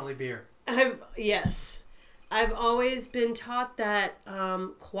 Definitely beer. I've always been taught that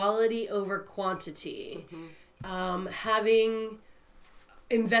quality over quantity.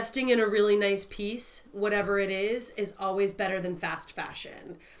 Investing in a really nice piece, whatever it is always better than fast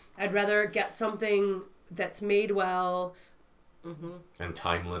fashion. I'd rather get something that's made well, And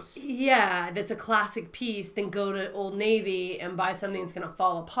timeless. yeah, that's a classic piece, than go to Old Navy and buy something that's going to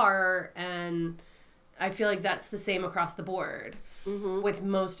fall apart. And I feel like that's the same across the board with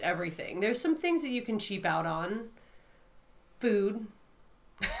most everything. There's some things that you can cheap out on. Food.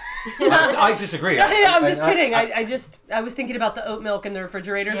 I disagree. I'm just kidding. I was thinking about the oat milk in the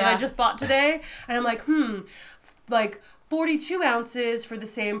refrigerator that I Yeah. just bought today. And I'm like, like 42 ounces for the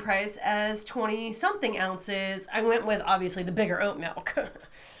same price as 20 something ounces. I went with obviously the bigger oat milk.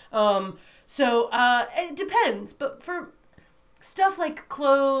 So it depends. But for stuff like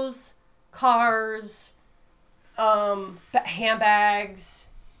clothes, cars, handbags,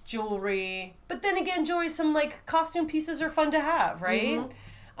 jewelry. But then again, Joy, some like costume pieces are fun to have, right?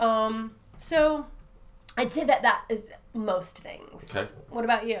 So I'd say that is most things. Okay. What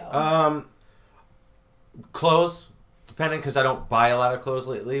about you? Clothes, depending, because I don't buy a lot of clothes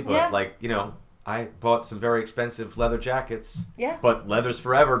lately. But Yeah. I bought some very expensive leather jackets. Yeah. But leather's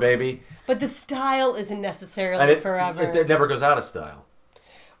forever, baby. But the style isn't necessarily And forever. it never goes out of style.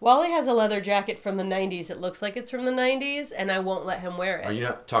 Wally has a leather jacket from the 90s. It looks like it's from the 90s, and I won't let him wear it. Are you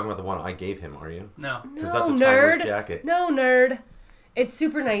not talking about the one I gave him? Are you? No. Because No, that's a nerd. timeless jacket. No, nerd. It's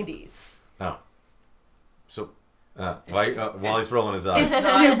super 90s. Oh. So, Wally's rolling his eyes. It's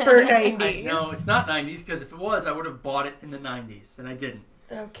super 90s. No, it's not 90s, because if it was, I would have bought it in the 90s, and I didn't.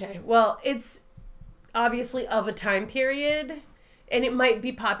 Okay. Well, it's obviously of a time period, and it might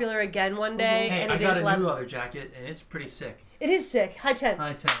be popular again one day. Hey, and I it got is a leather. new leather jacket, and it's pretty sick. It is sick. High 10.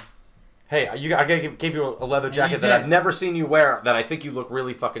 High 10. Hey, I gave you a leather jacket you that did. I've never seen you wear that I think you look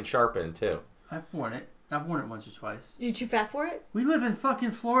really fucking sharp in, too. I've worn it. I've worn it once or twice. You too fat for it? We live in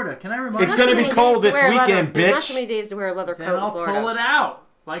fucking Florida. Can I remind It's you? gonna be cold this weekend, There's not bitch. so many days to wear a leather Then coat in I'll Florida. pull it out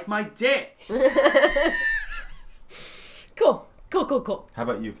like my dick. Cool. How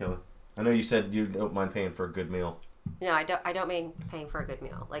about you, Kelly? I know you said you don't mind paying for a good meal. No, I don't mean paying for a good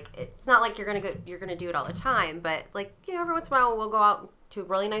meal. Like, it's not like you're gonna do it all the time, but like, every once in a while we'll go out to a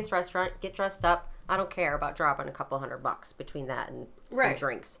really nice restaurant, get dressed up. I don't care about dropping a couple $100 between that and some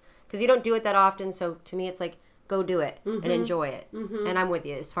drinks, because you don't do it that often. So to me, it's like, go do it and enjoy it. And I'm with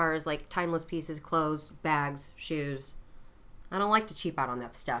you as far as like timeless pieces, clothes, bags, shoes. I don't like to cheap out on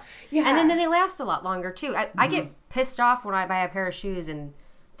that stuff. Yeah. And then they last a lot longer too. I get pissed off when I buy a pair of shoes and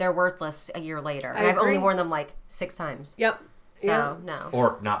they're worthless a year later. And I've only worn them like 6 times. Yep. So, no.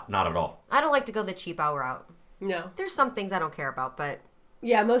 Or not at all. I don't like to go the cheap out route. No. There's some things I don't care about, but...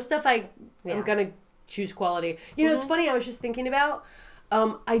 Yeah, most stuff I'm Yeah. going to choose quality. You know, it's funny, I was just thinking about,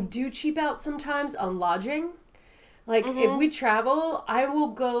 I do cheap out sometimes on lodging. Like, if we travel, I will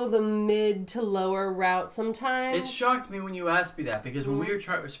go the mid to lower route sometimes. It shocked me when you asked me that, because when we were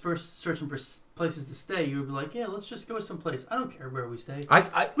first searching for places to stay, you would be like, yeah, let's just go someplace. I don't care where we stay.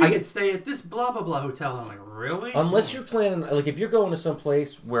 We could stay at this blah, blah, blah hotel. And I'm like, really? Unless you're planning, like, if you're going to some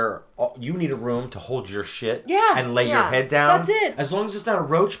place where you need a room to hold your shit and lay your Yeah. head down. That's it. As long as it's not a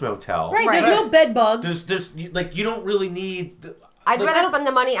roach motel. Right, Right. there's no bed bugs. You don't really need... I'd like, rather spend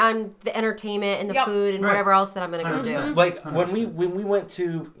the money on the entertainment and the food and Right. whatever else that I'm going to go 100%. do. Like 100%. when we went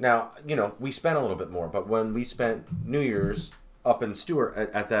to, now we spent a little bit more, but when we spent New Year's up in Stewart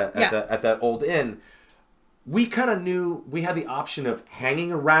at that old inn, we kind of knew we had the option of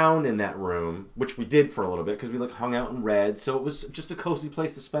hanging around in that room, which we did for a little bit because we hung out and read, so it was just a cozy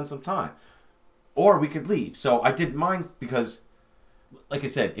place to spend some time, or we could leave. So I didn't mind because, like I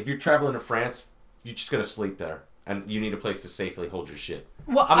said, if you're traveling to France, you're just gonna sleep there. And you need a place to safely hold your shit.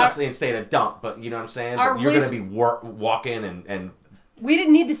 Well, I'm not saying stay at a dump, but you know what I'm saying? Our But you're going to place- be walking and... We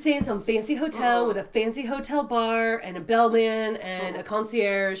didn't need to stay in some fancy hotel with a fancy hotel bar and a bellman and a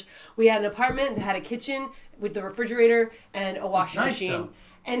concierge. We had an apartment that had a kitchen with the refrigerator and a washing nice, machine. though.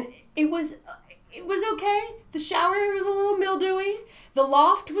 And it was okay. The shower was a little mildewy. The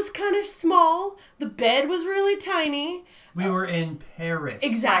loft was kind of small. The bed was really tiny. We were in Paris.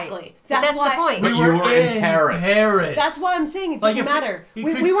 Exactly. Right. But that's why, the point. But you were in Paris. That's why I'm saying it Like, didn't if matter. we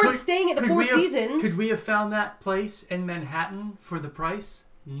We weren't staying at the could Four we have- Seasons. Could we have found that place in Manhattan for the price?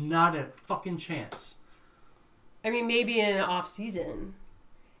 Not a fucking chance. I mean, maybe in an off season.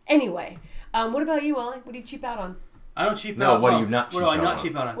 Anyway, what about you, Ollie? What do you cheap out on? I don't cheap No, out. what do well, you not What cheap do I out not on?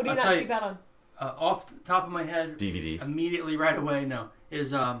 cheap out on? What do you I'll not tell cheap out on? Off the top of my head, DVDs. immediately right away, no,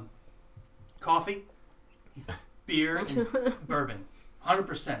 is coffee, beer, and bourbon.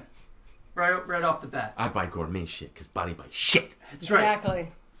 100%. Right off the bat. I buy gourmet shit because Bonnie buys shit. That's right.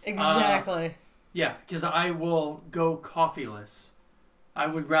 Exactly. Yeah, because I will go coffeeless. I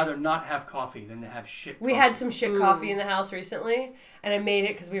would rather not have coffee than to have shit We coffee. had some shit coffee in the house recently, and I made it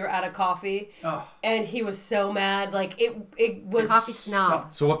because we were out of coffee. Oh, And he was so mad. Like, it was... Coffee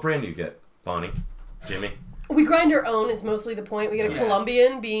snob. So what brand do you get, Bonnie? Jimmy? We grind our own is mostly the point. We get a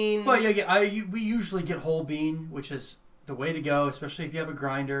Colombian bean. but yeah, we usually get whole bean, which is the way to go, especially if you have a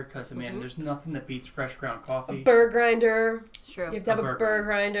grinder, because, man, there's nothing that beats fresh ground coffee. Burr grinder. It's true. You have to have A a burr burr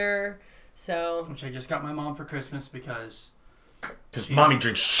grinder. So... Which I just got my mom for Christmas because... Because Mommy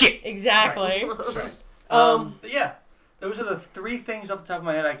drinks shit. Exactly. That's right. But yeah, those are the 3 things off the top of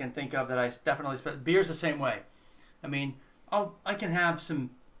my head I can think of that I definitely spend. Beer's the same way. I mean, I can have some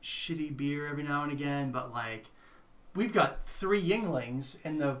shitty beer every now and again, but like, we've got 3 Yinglings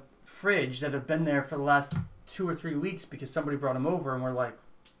in the fridge that have been there for the last 2 or 3 weeks because somebody brought them over, and we're like,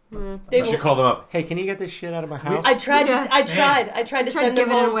 They You should call them up. Hey, can you get this shit out of my house? I tried Yeah. to Try send to them give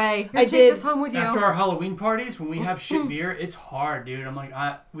it home. away. I Take did. this home with you. after our Halloween parties, when we have shit beer, it's hard, dude. I'm like,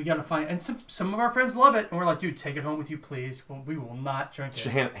 we gotta find, and some of our friends love it, and we're like, dude, take it home with you, please. Well, we will not drink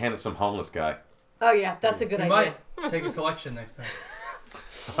should it. hand it to some homeless guy. Oh, yeah. That's a good We idea. might take a collection next time.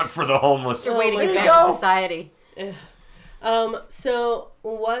 For the homeless. Your way to my get back God. to society. So,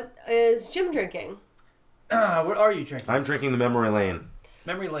 what is Jim drinking? What are you drinking? I'm drinking the Memory Lane.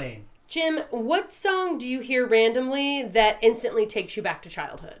 Memory Lane. Jim, what song do you hear randomly that instantly takes you back to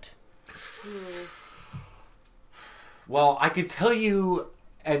childhood? Well, I could tell you,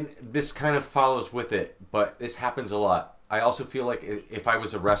 and this kind of follows with it, but this happens a lot. I also feel like if I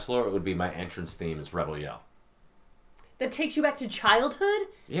was a wrestler, it would be my entrance theme is Rebel Yell. that takes you back to childhood.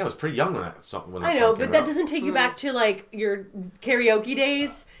 Yeah, I was pretty young when that song. When that I know, song came but that out. doesn't take you back to like your karaoke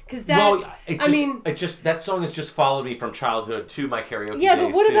days, because that. it just that song has just followed me from childhood to my karaoke. Yeah, days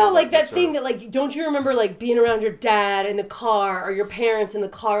but what too, about like that sort thing of- that like don't you remember like being around your dad in the car or your parents in the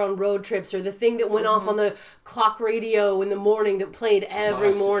car on road trips, or the thing that went off on the clock radio in the morning that played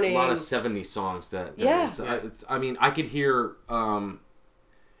every morning? A lot of 70s songs that Yeah. I mean, I could hear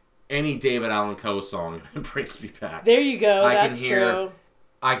any David Allan Coe song and brings me back. There you go. I can That's hear- true.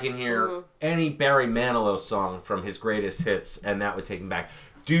 I can hear any Barry Manilow song from his greatest hits, and that would take me back.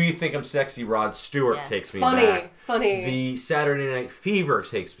 Do You Think I'm Sexy? Rod Stewart Yes. takes me Funny, back. funny. The Saturday Night Fever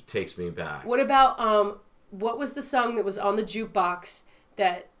takes me back. What about what was the song that was on the jukebox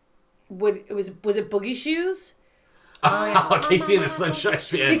that was it Boogie Shoes? Casey and the Sunshine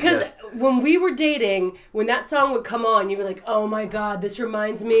Band. Because yes. when we were dating, when that song would come on, you were like, "Oh my God, this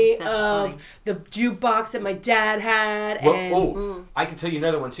reminds me That's of funny. the jukebox that my dad had." Well, And I can tell you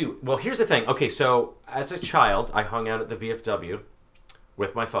another one too. Well, here's the thing. Okay, so as a child, I hung out at the VFW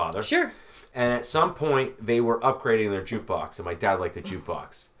with my father. sure, And at some point, they were upgrading their jukebox, and my dad liked the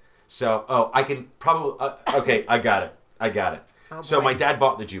jukebox. So, I can probably... okay, I got it. Oh, So boy. my dad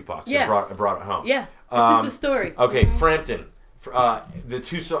bought the jukebox Yeah. and brought it home. yeah, this is the story. Okay, Frampton. The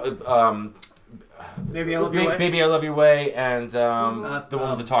two... Maybe I love your way. Baby, I Love Your Way, and the one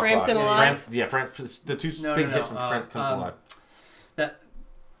with the talk Frampton box. Alive? The two No, big no, hits no, from Frampton Comes Alive.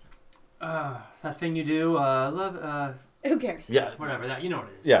 That thing you do, love, Who cares? Yeah, whatever that, you know what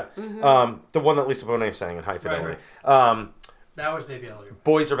it is. yeah. The one that Lisa Bonet sang in High Fidelity. That was Baby I Love You.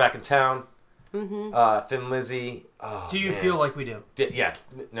 Boys Are Back in Town. Thin Lizzy. Oh, Do you man. feel like we do? Yeah.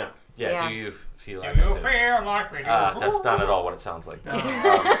 No. Yeah. Yeah. Do you feel like You it? feel like we do? That's not at all what it sounds like. Not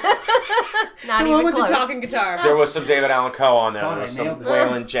The even one with close. the talking guitar. There was some David Allan Coe on there. Thought There I was some nailed it.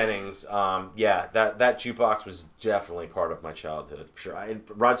 Waylon Jennings. Yeah, that jukebox was definitely part of my childhood. For sure.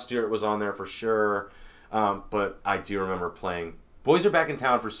 Rod Stewart was on there for sure. But I do remember playing. Boys Are Back in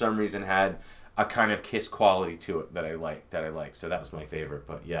Town for some reason had a kind of Kiss quality to it that I like. So that was my favorite.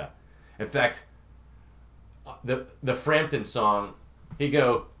 But yeah, in fact, the Frampton song, he'd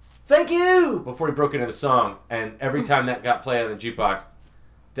go, "Thank you," before he broke into the song, and every time that got played on the jukebox,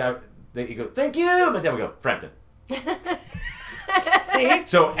 he'd go, "Thank you," my dad would go, "Frampton." See?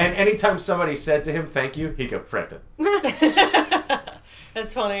 So, and anytime somebody said to him, "Thank you," he'd go, "Frampton."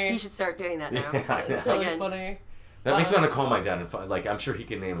 That's funny. You should start doing that now. Yeah, I That's know. really Again. funny. That makes me want to call my dad and like I'm sure he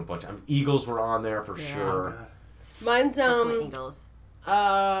can name a bunch. Eagles were on there for Yeah. sure. Mine's Definitely Eagles.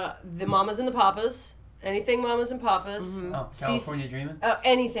 the Mamas and the Papas. Anything Mamas and Papas. Oh, California Dreamin'?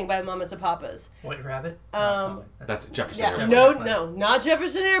 Anything by the Mamas and Papas. White Rabbit? That's Jefferson. Yeah, Airplane. no, not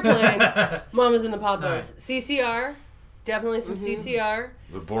Jefferson Airplane. Mamas and the Papas. CCR, definitely some CCR.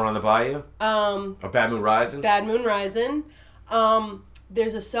 Born on the Bayou. A Bad Moon Rising. Bad Moon Rising.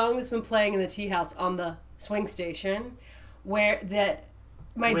 There's a song that's been playing in the tea house on the swing station, where that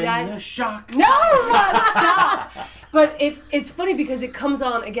my When dad. you shock. No, stop. But it's funny because it comes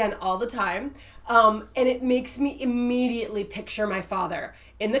on again all the time, and it makes me immediately picture my father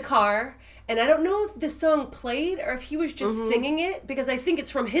in the car. And I don't know if the song played or if he was just singing it, because I think it's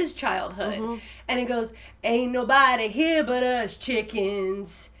from his childhood. And it goes, "Ain't nobody here but us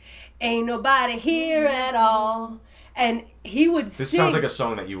chickens. Ain't nobody here at all." And he would This sing. sounds like a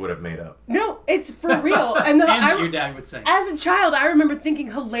song that you would have made up. No, it's for real. And And your dad would sing. as a child, I remember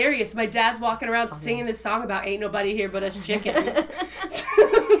thinking hilarious. My dad's walking around singing this song about "Ain't nobody here but us chickens."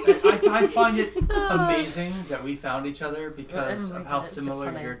 I find it amazing that we found each other because Oh my of how God, it's so similar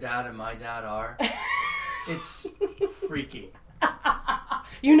funny. your dad and my dad are. It's freaky.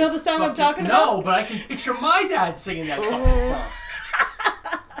 You know the song I'm talking about? No, but I can picture my dad singing that fucking song.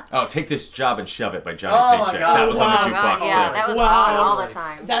 Oh, Take This Job and Shove It by Oh Johnny my Paycheck. God. That was on Wow. the Oh, jukebox God, yeah, too. that was Wow. on all the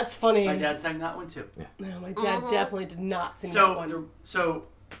time. That's funny. My dad sang that one too. No, my dad definitely did not sing that So, one. so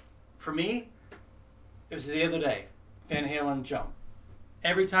for me, it was the other day. Van Halen Jump.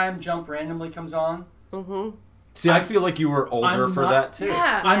 Every time Jump randomly comes on, See, I feel like you were older I'm for not- that too.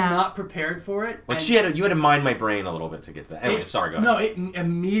 Yeah. I'm Yeah. not prepared for it. Like and you had to mind my brain a little bit to get to that. Anyway, sorry, go ahead. No,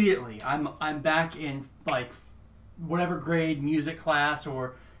 immediately. I'm back in like whatever grade music class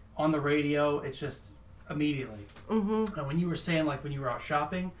or on the radio. It's just immediately. And when you were saying like when you were out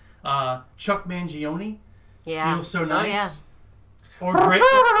shopping, Chuck Mangione Yeah. feels so nice. Oh, yeah. Or great. Yeah.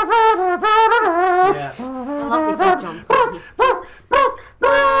 I love me some Jump Baby.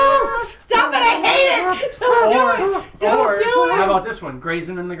 Stop it! I hate it! Don't do it! Don't do it! How about this one?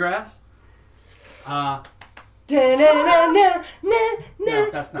 Grazing in the Grass? Da-na-na-na-na-na. No,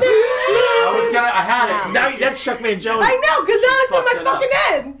 that's not. I had it. Now that's Chuck Mangione. I know, because now it's in fucked my it up. fucking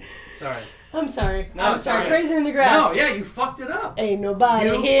head. Sorry. I'm sorry. No, I'm it's sorry. all right. Grazing in the grass. No, yeah, you fucked it up. Ain't nobody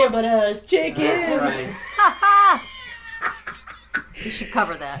You here fuck- but us chickens. Right. You should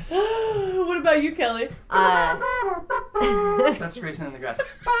cover that. What about you, Kelly? That's Grayson in the Grass.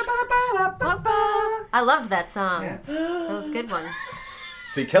 I loved that song. Yeah. That was a good one.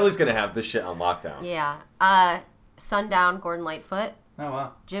 See, Kelly's gonna have this shit on lockdown. Yeah. Sundown, Gordon Lightfoot. Oh,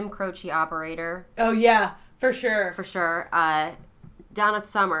 wow. Jim Croce, Operator, Oh yeah, for sure. for sure. Donna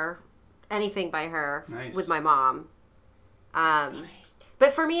Summer, anything by her Nice. with my mom.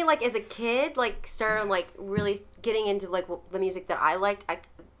 But for me, like as a kid, like started like really getting into like the music that I liked.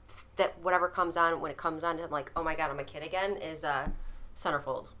 That whatever comes on when it comes on, I'm like, oh my god, I'm a kid again. Is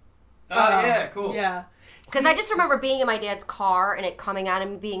Centerfold. Oh, yeah, cool. Yeah. Because I just remember being in my dad's car and it coming on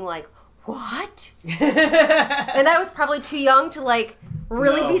and being like, what? and And I was probably too young to like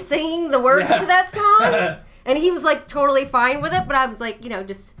really No. be singing the words Yeah. to that song. And he was like totally fine with it, but I was like,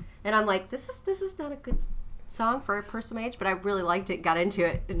 just, and I'm like, this is not a good song for a person my age, but I really liked it, got into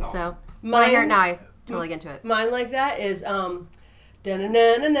it, and so when I hear it now, I totally get into it. Mine like that is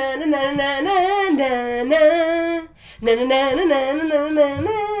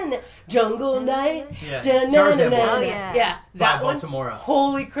Jungle Night. Yeah. Tarzan Boy. Oh, yeah. Yeah, that Bob one. Baltimore.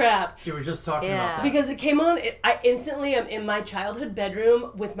 Holy crap. You were just talking Yeah. about that. Because it came on, I instantly am in my childhood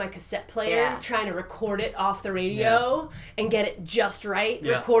bedroom with my cassette player Yeah. trying to record it off the radio and get it just right.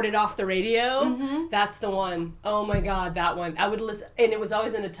 Yeah. Record it off the radio. That's the one. Oh my god, that one. I would listen, and it was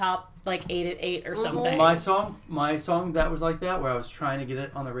always in the top like 8 at 8 or something. My song that was like that, where I was trying to get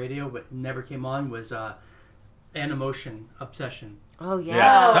it on the radio but never came on, was Animotion, Obsession. Oh yeah.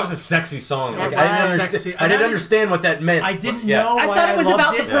 Yeah, that was a sexy song. That Like, I didn't, was. understand, Sexy. I didn't understand what that meant. I didn't Yeah. know I why thought it was loved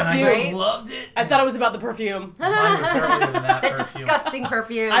about the it, and I just perfume. loved it. I thought it was about the perfume. Mine was earlier than that That perfume. disgusting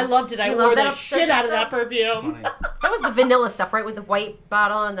perfume. I loved it. I You wore love that the shit out of that Obsession perfume. Funny. That was the vanilla stuff, right? With the white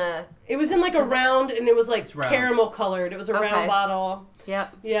bottle and the. It was in like a round, and it was like It's rounds. caramel colored. It was a round Okay. bottle.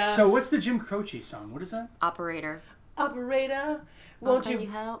 Yep. Yeah. So what's the Jim Croce song? What is that? Operator. Operator, Won't won't can you you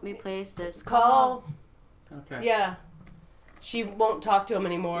help me place this call? Okay. Yeah. She won't talk to him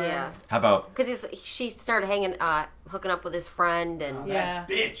anymore. Yeah. How about Because she started hooking up with his friend, and Yeah.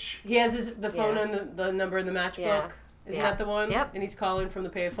 Bitch. He has the phone Yeah. and the number in the matchbook. Yeah. Isn't Yeah. that the one? Yep. And he's calling from the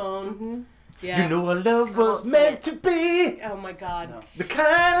payphone. Mhm. Yeah. you know what love I won't was sing meant it. to be? Oh my god. No. The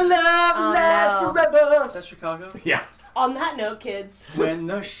kind of love Oh, lasts no. Is forever. that Chicago? Yeah. On that note, kids. When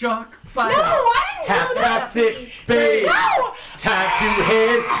the shark bites. No, I didn't Half know that. past 6, babe. No! Time to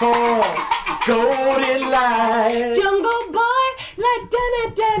head for Golden Light. Jungle boy, la da da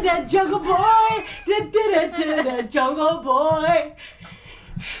da da, jungle boy, da da da da da, jungle boy.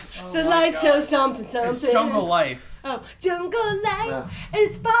 The lights God. of something, something. It's Jungle Life. Oh, jungle life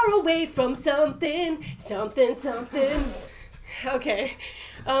is far away from something, something, something. Okay.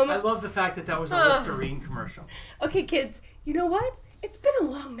 I love the fact that was a Listerine commercial. Okay, kids, you know what? It's been a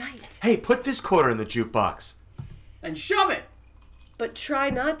long night. Hey, put this quarter in the jukebox. And shove it. But try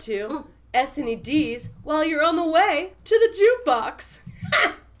not to S any D's while you're on the way to the jukebox.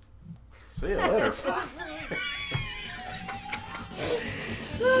 See you later.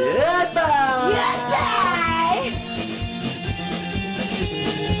 Goodbye.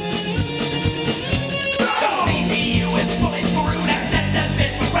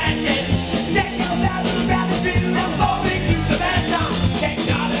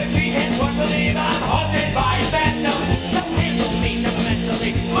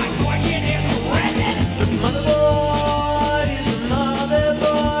 Motherboard is a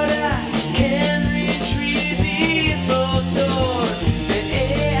motherboard. I can retrieve the info store. The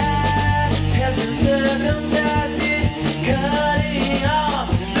AI has been circumcised. It's cutting off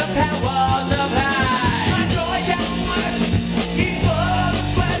the powers of high. My joy downwards, before the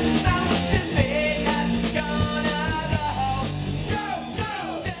quest found the fate has gone out. Go,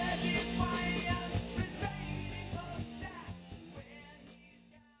 deadly fire,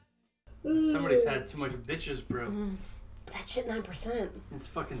 Somebody's had too much bitches brew. That shit 9%. It's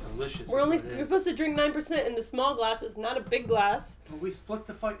fucking delicious. We're is only what it you're is. supposed to drink 9% in the small glasses, not a big glass. Well, we split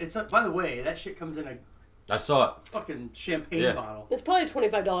the fuck. It's by the way, that shit comes in a I saw it. fucking champagne Yeah. bottle. It's probably a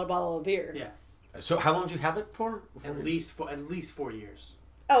 $25 bottle of beer. Yeah, So how long did you have it for? at least 4 years.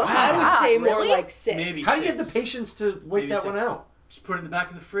 Oh, I would Wow, say more really? like 6. Maybe. How do you have the 6. patience to wait Maybe that 6. one out? Just put it in the back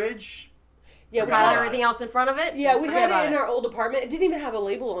of the fridge. Yeah, we Forgot pile had, about everything else in front of it. yeah, we Forget had about it in our old apartment. It didn't even have a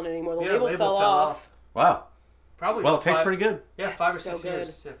label on it anymore. The Yeah, label, fell off. Wow. Probably. Well, it tastes 5 pretty good. Yeah, 5 or So 6 good.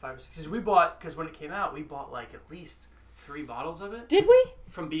 years. Yeah, 5 or 6. Because when it came out, we bought like at least 3 bottles of it Did we?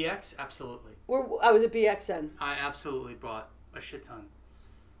 from BX. Absolutely, I was at BXN. I absolutely bought a shit ton.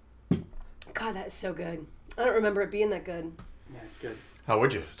 God, that is so good. I don't remember it being that good. Yeah, it's good. How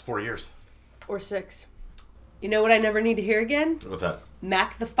would you? It's 4 years. Or 6. You know what I never need to hear again? What's that?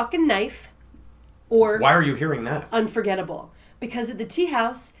 Mac the fucking Knife. Or Why are you hearing that? Unforgettable. Because at the tea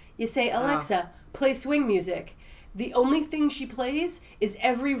house, you say, Alexa, play swing music. The only thing she plays is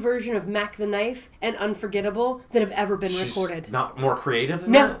every version of Mac the Knife and Unforgettable that have ever been recorded. Not more creative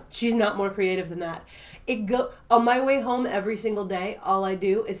than No, that? she's not more creative than that. On my way home every single day, all I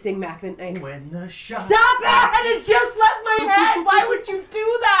do is sing Mac the Knife. When the shot. Stop it! It just left my head! Why would you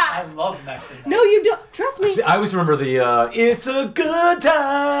do that? I love Mac the Knife. No, you don't. Trust me. See, I always remember the, it's a good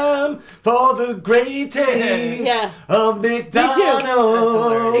time for the great taste Yeah. of McDonald's. That's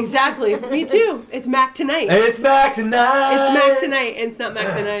hilarious. Exactly. Me too. It's Mac tonight. It's Mac tonight. It's Mac tonight, and it's not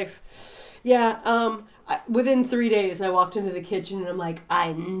Mac the Knife. Yeah, within 3 days, I walked into the kitchen, and I'm like,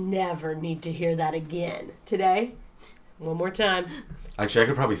 I never need to hear that again. Today, one more time. Actually, I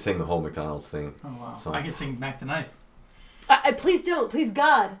could probably sing the whole McDonald's thing. Oh, wow. So- I could sing Mac the Knife. Please don't. Please,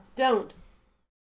 God, don't.